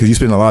 Because you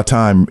spend a lot of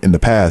time in the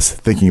past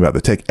thinking about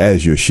the tech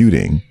as you're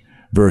shooting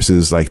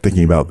versus like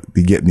thinking about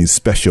getting these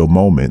special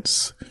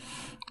moments.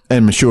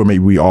 And I'm sure maybe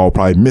we all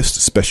probably missed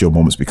special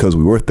moments because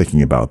we were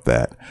thinking about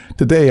that.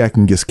 Today, I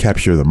can just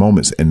capture the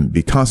moments and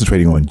be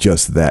concentrating on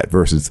just that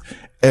versus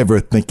ever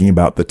thinking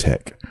about the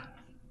tech.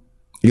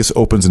 It just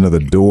opens another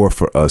door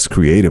for us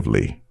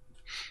creatively.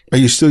 Are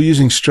you still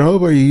using strobe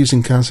or are you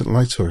using constant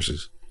light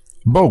sources?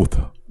 Both.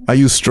 I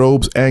use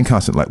strobes and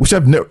constant light, which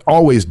I've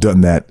always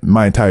done that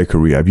my entire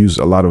career. I've used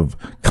a lot of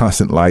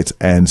constant lights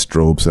and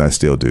strobes, and I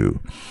still do.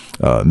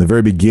 In the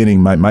very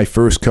beginning, my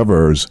first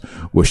covers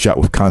were shot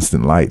with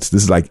constant lights.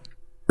 This is like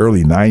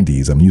early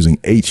 90s. I'm using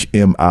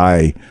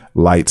HMI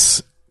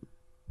lights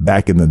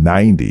back in the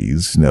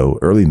 90s,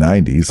 early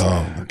 90s.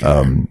 Oh,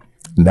 okay.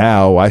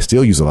 Now I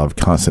still use a lot of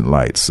constant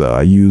lights.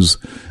 I use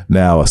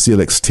now a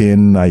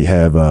CLX10. I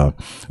have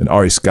an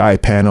RE Sky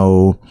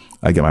panel.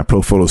 I get my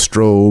Profoto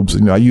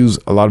strobes. I use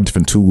a lot of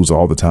different tools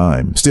all the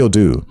time. Still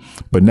do.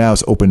 But now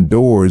it's opened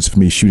doors for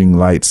me shooting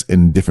lights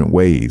in different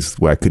ways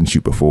where I couldn't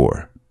shoot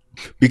before.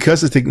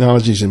 Because the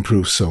technology's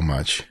improved so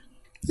much,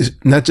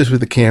 not just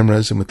with the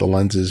cameras and with the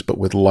lenses, but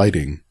with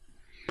lighting,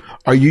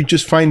 are you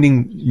just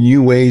finding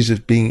new ways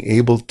of being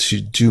able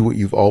to do what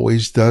you've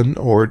always done?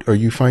 Or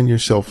you find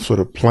yourself sort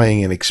of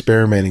playing and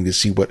experimenting to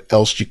see what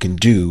else you can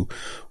do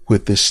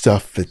with this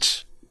stuff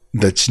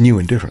that's new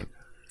and different?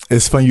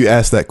 It's funny you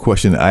ask that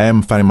question. I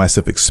am finding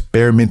myself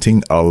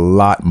experimenting a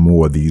lot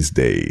more these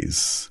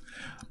days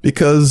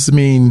because,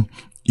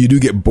 you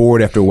do get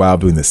bored after a while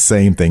doing the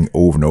same thing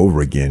over and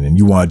over again, and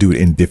you want to do it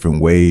in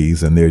different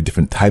ways. And there are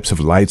different types of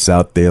lights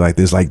out there. Like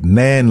there's like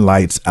NAN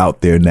lights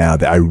out there now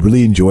that I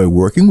really enjoy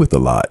working with a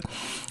lot,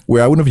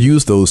 where I wouldn't have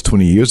used those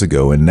 20 years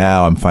ago. And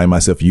now I'm finding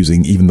myself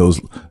using even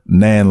those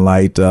NAN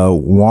light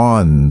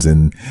wands.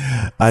 And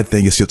I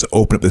think it's just to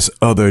open up this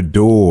other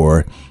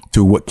door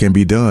to what can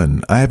be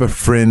done. I have a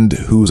friend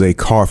who's a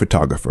car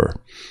photographer.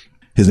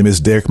 His name is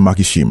Derek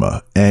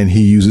Makishima, and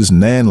he uses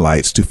NAN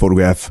lights to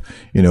photograph,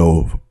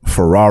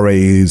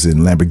 Ferraris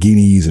and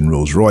Lamborghinis and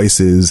Rolls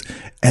Royces,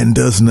 and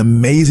does an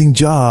amazing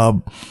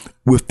job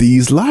with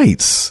these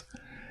lights.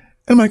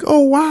 And I'm like,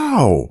 oh,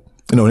 wow.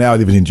 Now I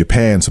live in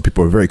Japan, so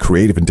people are very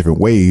creative in different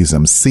ways.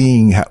 I'm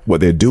seeing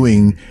what they're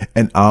doing,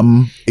 and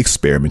I'm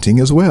experimenting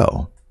as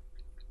well,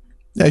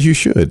 as you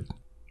should.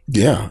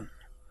 Yeah.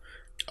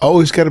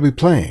 Always got to be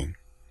playing.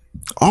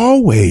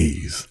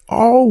 Always.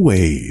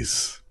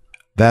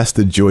 That's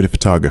the joy of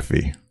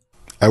photography.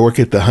 I work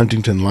at the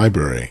Huntington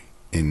Library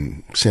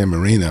in San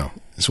Marino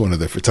as one of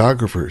the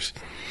photographers.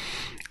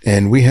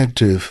 And we had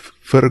to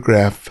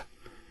photograph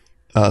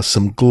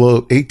some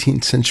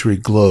 18th century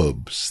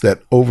globes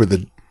that over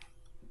the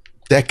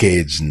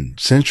decades and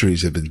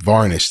centuries have been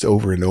varnished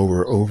over and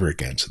over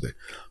again. So they're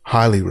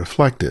highly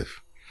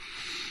reflective.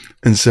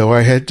 And so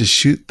I had to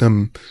shoot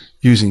them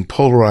using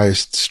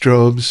polarized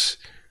strobes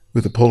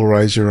with a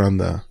polarizer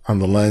on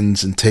the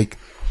lens and take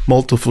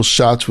multiple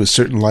shots with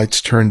certain lights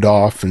turned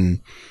off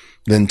and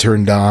then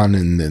turned on,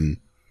 and then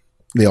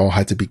they all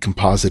had to be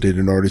composited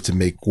in order to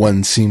make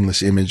one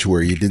seamless image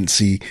where you didn't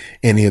see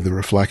any of the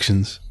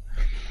reflections.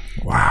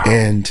 Wow.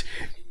 And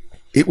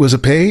it was a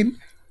pain,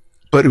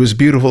 but it was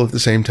beautiful at the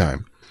same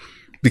time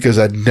because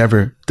I'd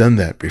never done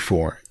that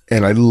before.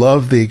 And I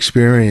love the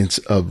experience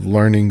of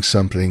learning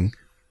something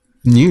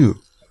new.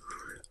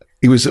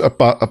 It was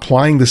about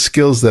applying the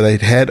skills that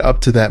I'd had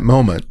up to that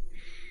moment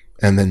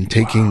and then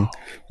taking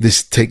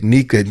this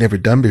technique I'd never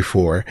done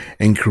before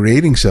and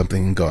creating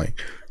something and going,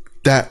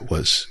 that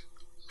was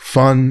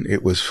fun.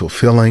 It was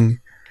fulfilling.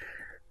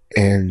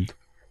 And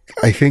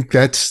I think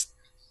that's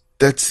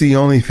the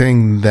only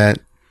thing that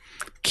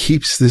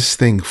keeps this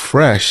thing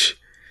fresh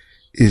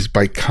is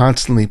by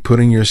constantly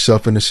putting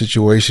yourself in a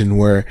situation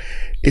where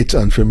it's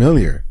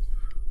unfamiliar,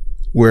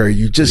 where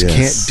you just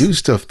can't do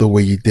stuff the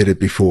way you did it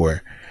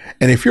before.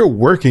 And if you're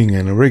working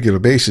on a regular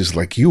basis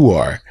like you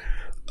are,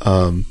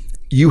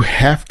 you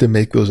have to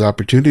make those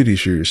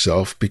opportunities for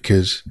yourself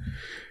because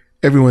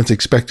everyone's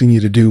expecting you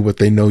to do what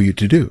they know you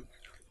to do.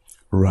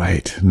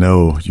 Right.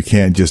 No, you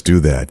can't just do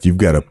that. You've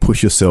got to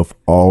push yourself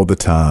all the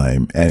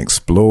time and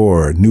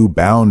explore new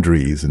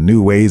boundaries and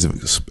new ways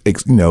of,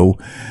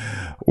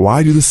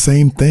 why do the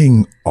same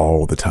thing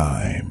all the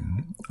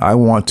time? I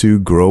want to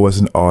grow as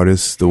an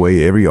artist the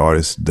way every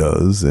artist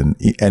does and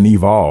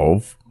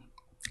evolve.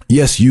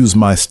 Yes, use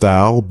my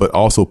style, but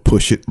also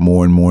push it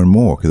more and more and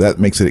more because that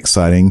makes it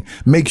exciting,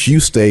 makes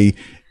you stay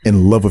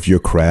in love with your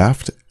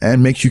craft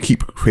and makes you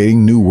keep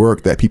creating new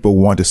work that people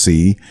want to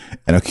see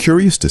and are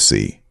curious to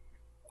see.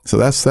 So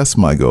that's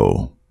my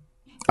goal.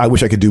 I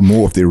wish I could do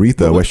more with the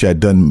Aretha. I wish I had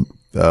done,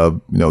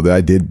 that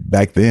I did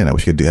back then. I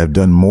wish I could have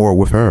done more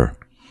with her.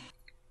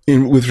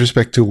 With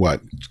respect to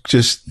what?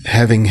 Just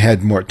having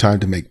had more time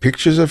to make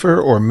pictures of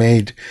her or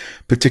made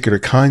particular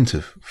kinds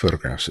of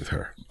photographs of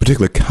her?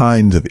 Particular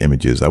kinds of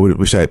images. I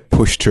wish I had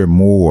pushed her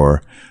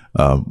more.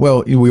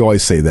 We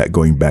always say that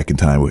going back in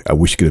time. I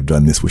wish I could have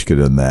done this, wish I could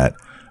have done that.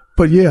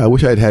 But yeah, I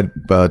wish I had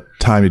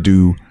time to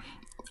do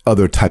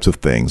other types of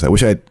things. I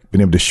wish I had been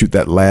able to shoot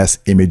that last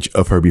image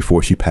of her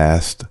before she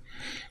passed,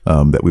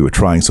 that we were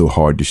trying so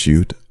hard to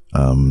shoot.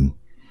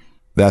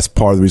 That's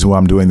part of the reason why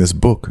I'm doing this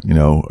book,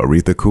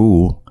 Aretha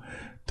Cool,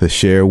 to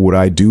share what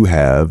I do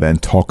have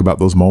and talk about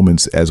those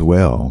moments as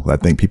well. I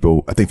think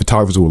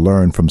photographers will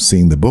learn from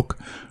seeing the book,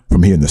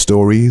 from hearing the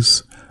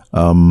stories,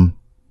 and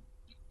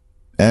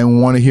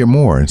want to hear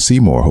more and see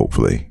more,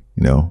 hopefully,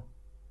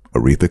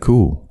 Aretha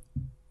Cool.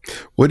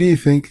 What do you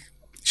think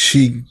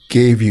she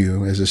gave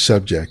you as a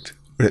subject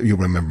that you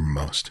remember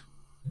most?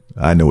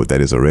 I know what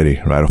that is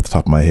already, right off the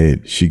top of my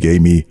head. She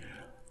gave me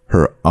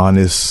her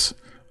honest,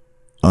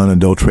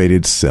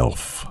 unadulterated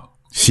self.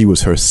 She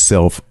was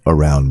herself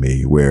around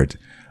me, where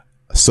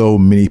so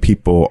many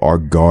people are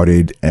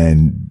guarded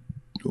and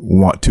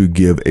want to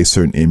give a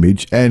certain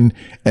image. And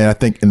I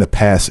think in the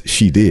past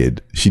she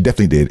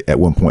definitely did at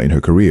one point in her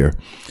career.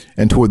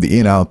 And toward the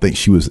end, I don't think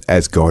she was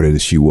as guarded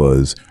as she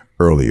was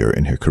earlier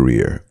in her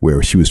career,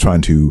 where she was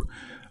trying to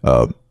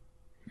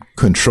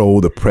control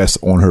the press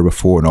on her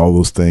before and all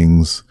those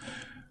things.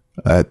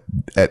 At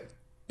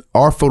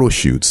our photo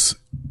shoots,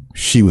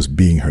 she was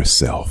being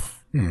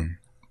herself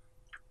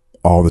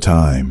all the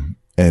time.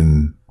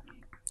 And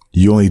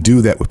you only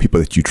do that with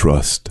people that you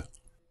trust.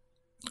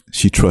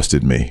 She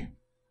trusted me.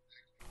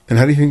 And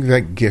how do you think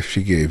that gift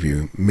she gave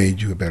you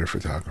made you a better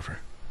photographer?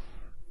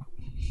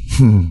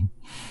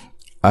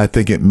 I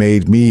think it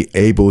made me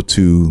able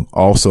to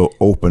also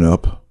open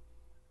up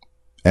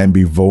and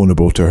be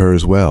vulnerable to her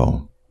as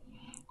well.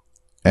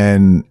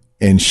 And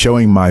in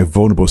showing my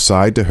vulnerable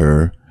side to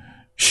her,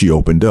 she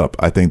opened up.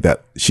 I think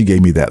that she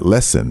gave me that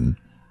lesson.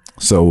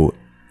 So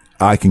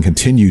I can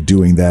continue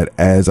doing that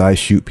as I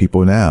shoot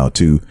people now,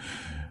 to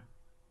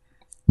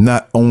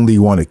not only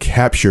want to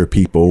capture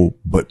people,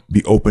 but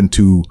be open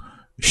to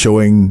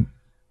showing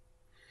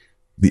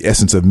the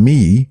essence of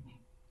me,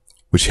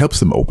 which helps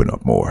them open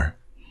up more.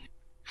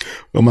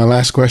 Well, my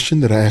last question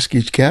that I ask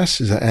each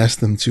guest is I ask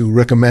them to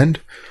recommend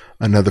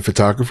another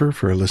photographer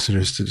for our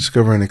listeners to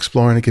discover and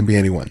explore, and it can be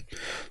anyone.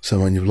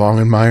 Someone you've long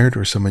admired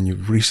or someone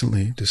you've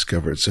recently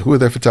discovered. So who would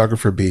that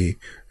photographer be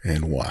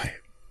and why?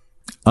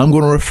 I'm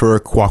going to refer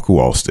Kwaku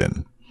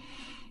Alston.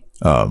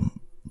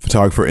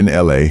 photographer in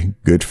LA,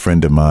 good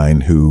friend of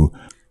mine who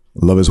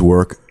love his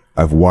work.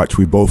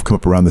 We both come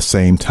up around the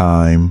same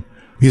time.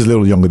 He's a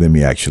little younger than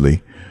me,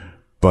 actually,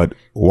 but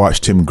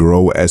watched him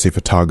grow as a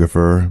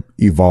photographer,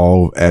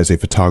 evolve as a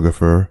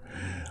photographer.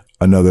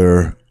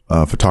 Another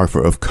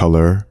photographer of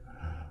color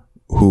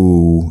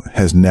who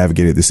has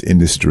navigated this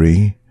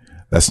industry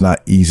that's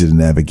not easy to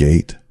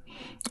navigate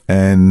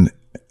and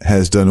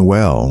has done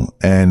well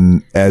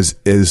and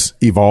is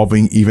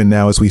evolving even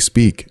now as we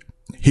speak.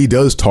 He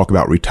does talk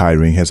about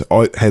retiring, has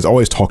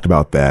always talked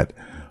about that,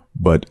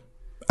 but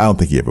I don't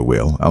think he ever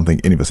will. I don't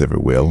think any of us ever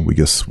will. We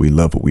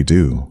love what we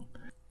do.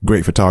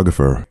 Great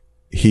photographer.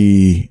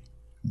 He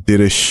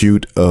did a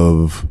shoot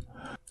of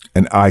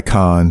an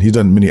icon. He's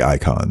done many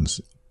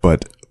icons,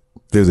 but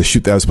there's a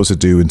shoot that I was supposed to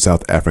do in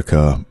South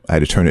Africa. I had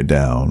to turn it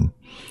down.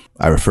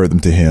 I referred them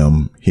to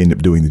him. He ended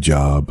up doing the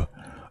job.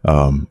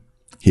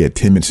 He had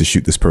 10 minutes to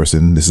shoot this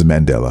person. This is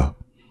Mandela.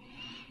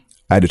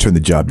 I had to turn the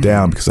job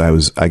down because I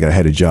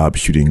had a job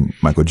shooting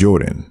Michael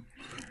Jordan,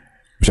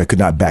 which I could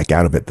not back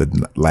out of at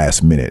the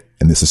last minute.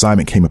 And this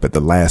assignment came up at the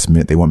last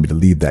minute. They wanted me to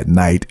leave that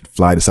night,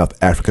 fly to South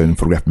Africa and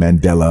photograph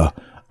Mandela.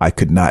 I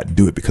could not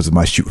do it because of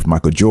my shoot with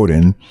Michael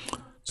Jordan.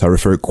 So I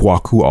referred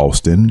Kwaku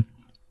Alston,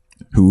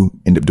 who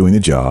ended up doing the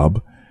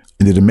job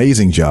and did an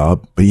amazing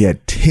job, but he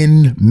had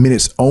 10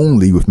 minutes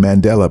only with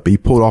Mandela, but he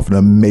pulled off an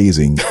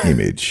amazing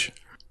image.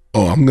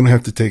 Oh, I'm going to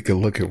have to take a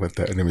look at what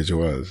that image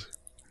was.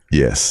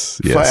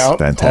 Yes, Fly out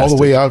fantastic. all the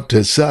way out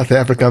to South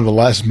Africa on the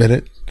last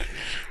minute,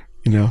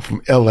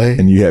 from LA.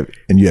 And you have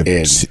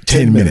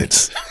 10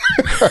 minutes.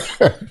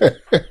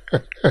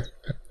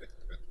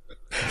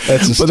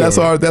 That's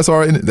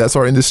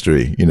our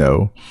industry,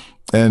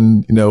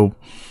 and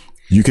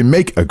you can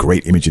make a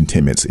great image in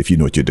 10 minutes if you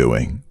know what you're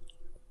doing.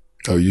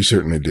 Oh, you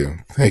certainly do.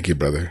 Thank you,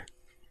 brother.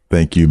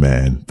 Thank you,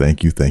 man.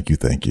 Thank you.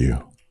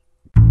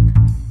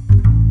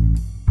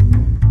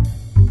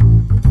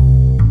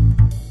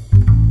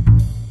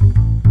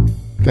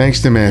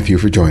 Thanks to Matthew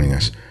for joining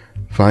us.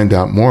 Find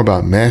out more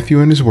about Matthew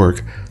and his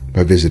work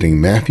by visiting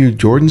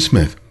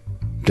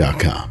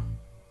MatthewJordansmith.com.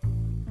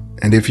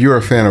 And if you're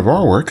a fan of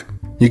our work,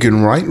 you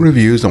can write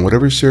reviews on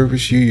whatever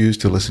service you use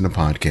to listen to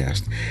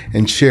podcasts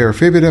and share a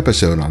favorite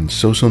episode on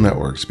social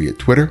networks, be it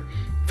Twitter,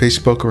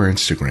 Facebook, or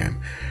Instagram.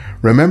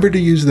 Remember to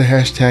use the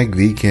hashtag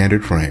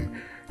 #TheCandidFrame.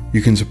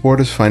 You can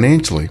support us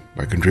financially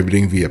by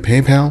contributing via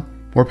PayPal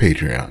or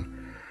Patreon.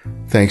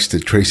 Thanks to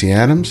Tracy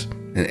Adams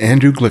and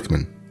Andrew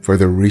Glickman for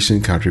their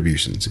recent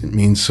contributions. It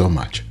means so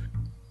much.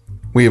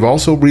 We have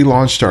also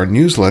relaunched our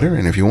newsletter,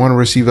 and if you want to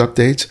receive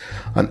updates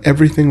on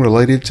everything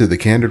related to the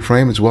Candid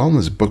Frame, as well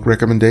as book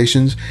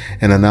recommendations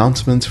and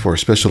announcements for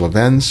special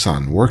events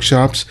on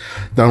workshops,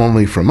 not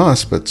only from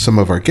us, but some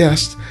of our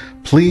guests,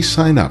 please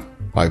sign up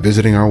by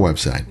visiting our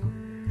website.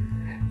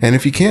 And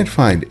if you can't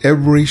find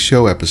every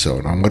show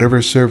episode on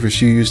whatever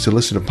service you use to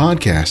listen to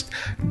podcasts,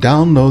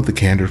 download the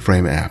Candid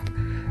Frame app,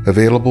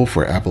 available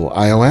for Apple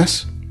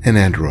iOS and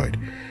Android.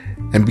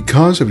 And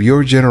because of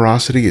your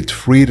generosity, it's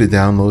free to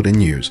download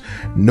and use.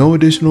 No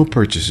additional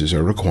purchases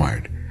are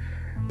required.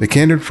 The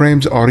Candid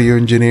Frame's audio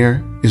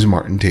engineer is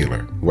Martin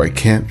Taylor, who I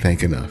can't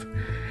thank enough.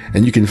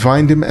 And you can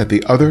find him at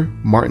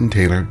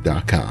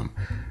theothermartintaylor.com.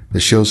 The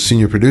show's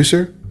senior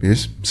producer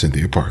is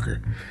Cynthia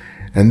Parker.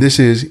 And this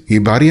is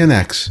Ibarian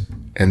X,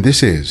 and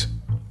this is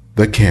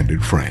The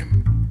Candid Frame.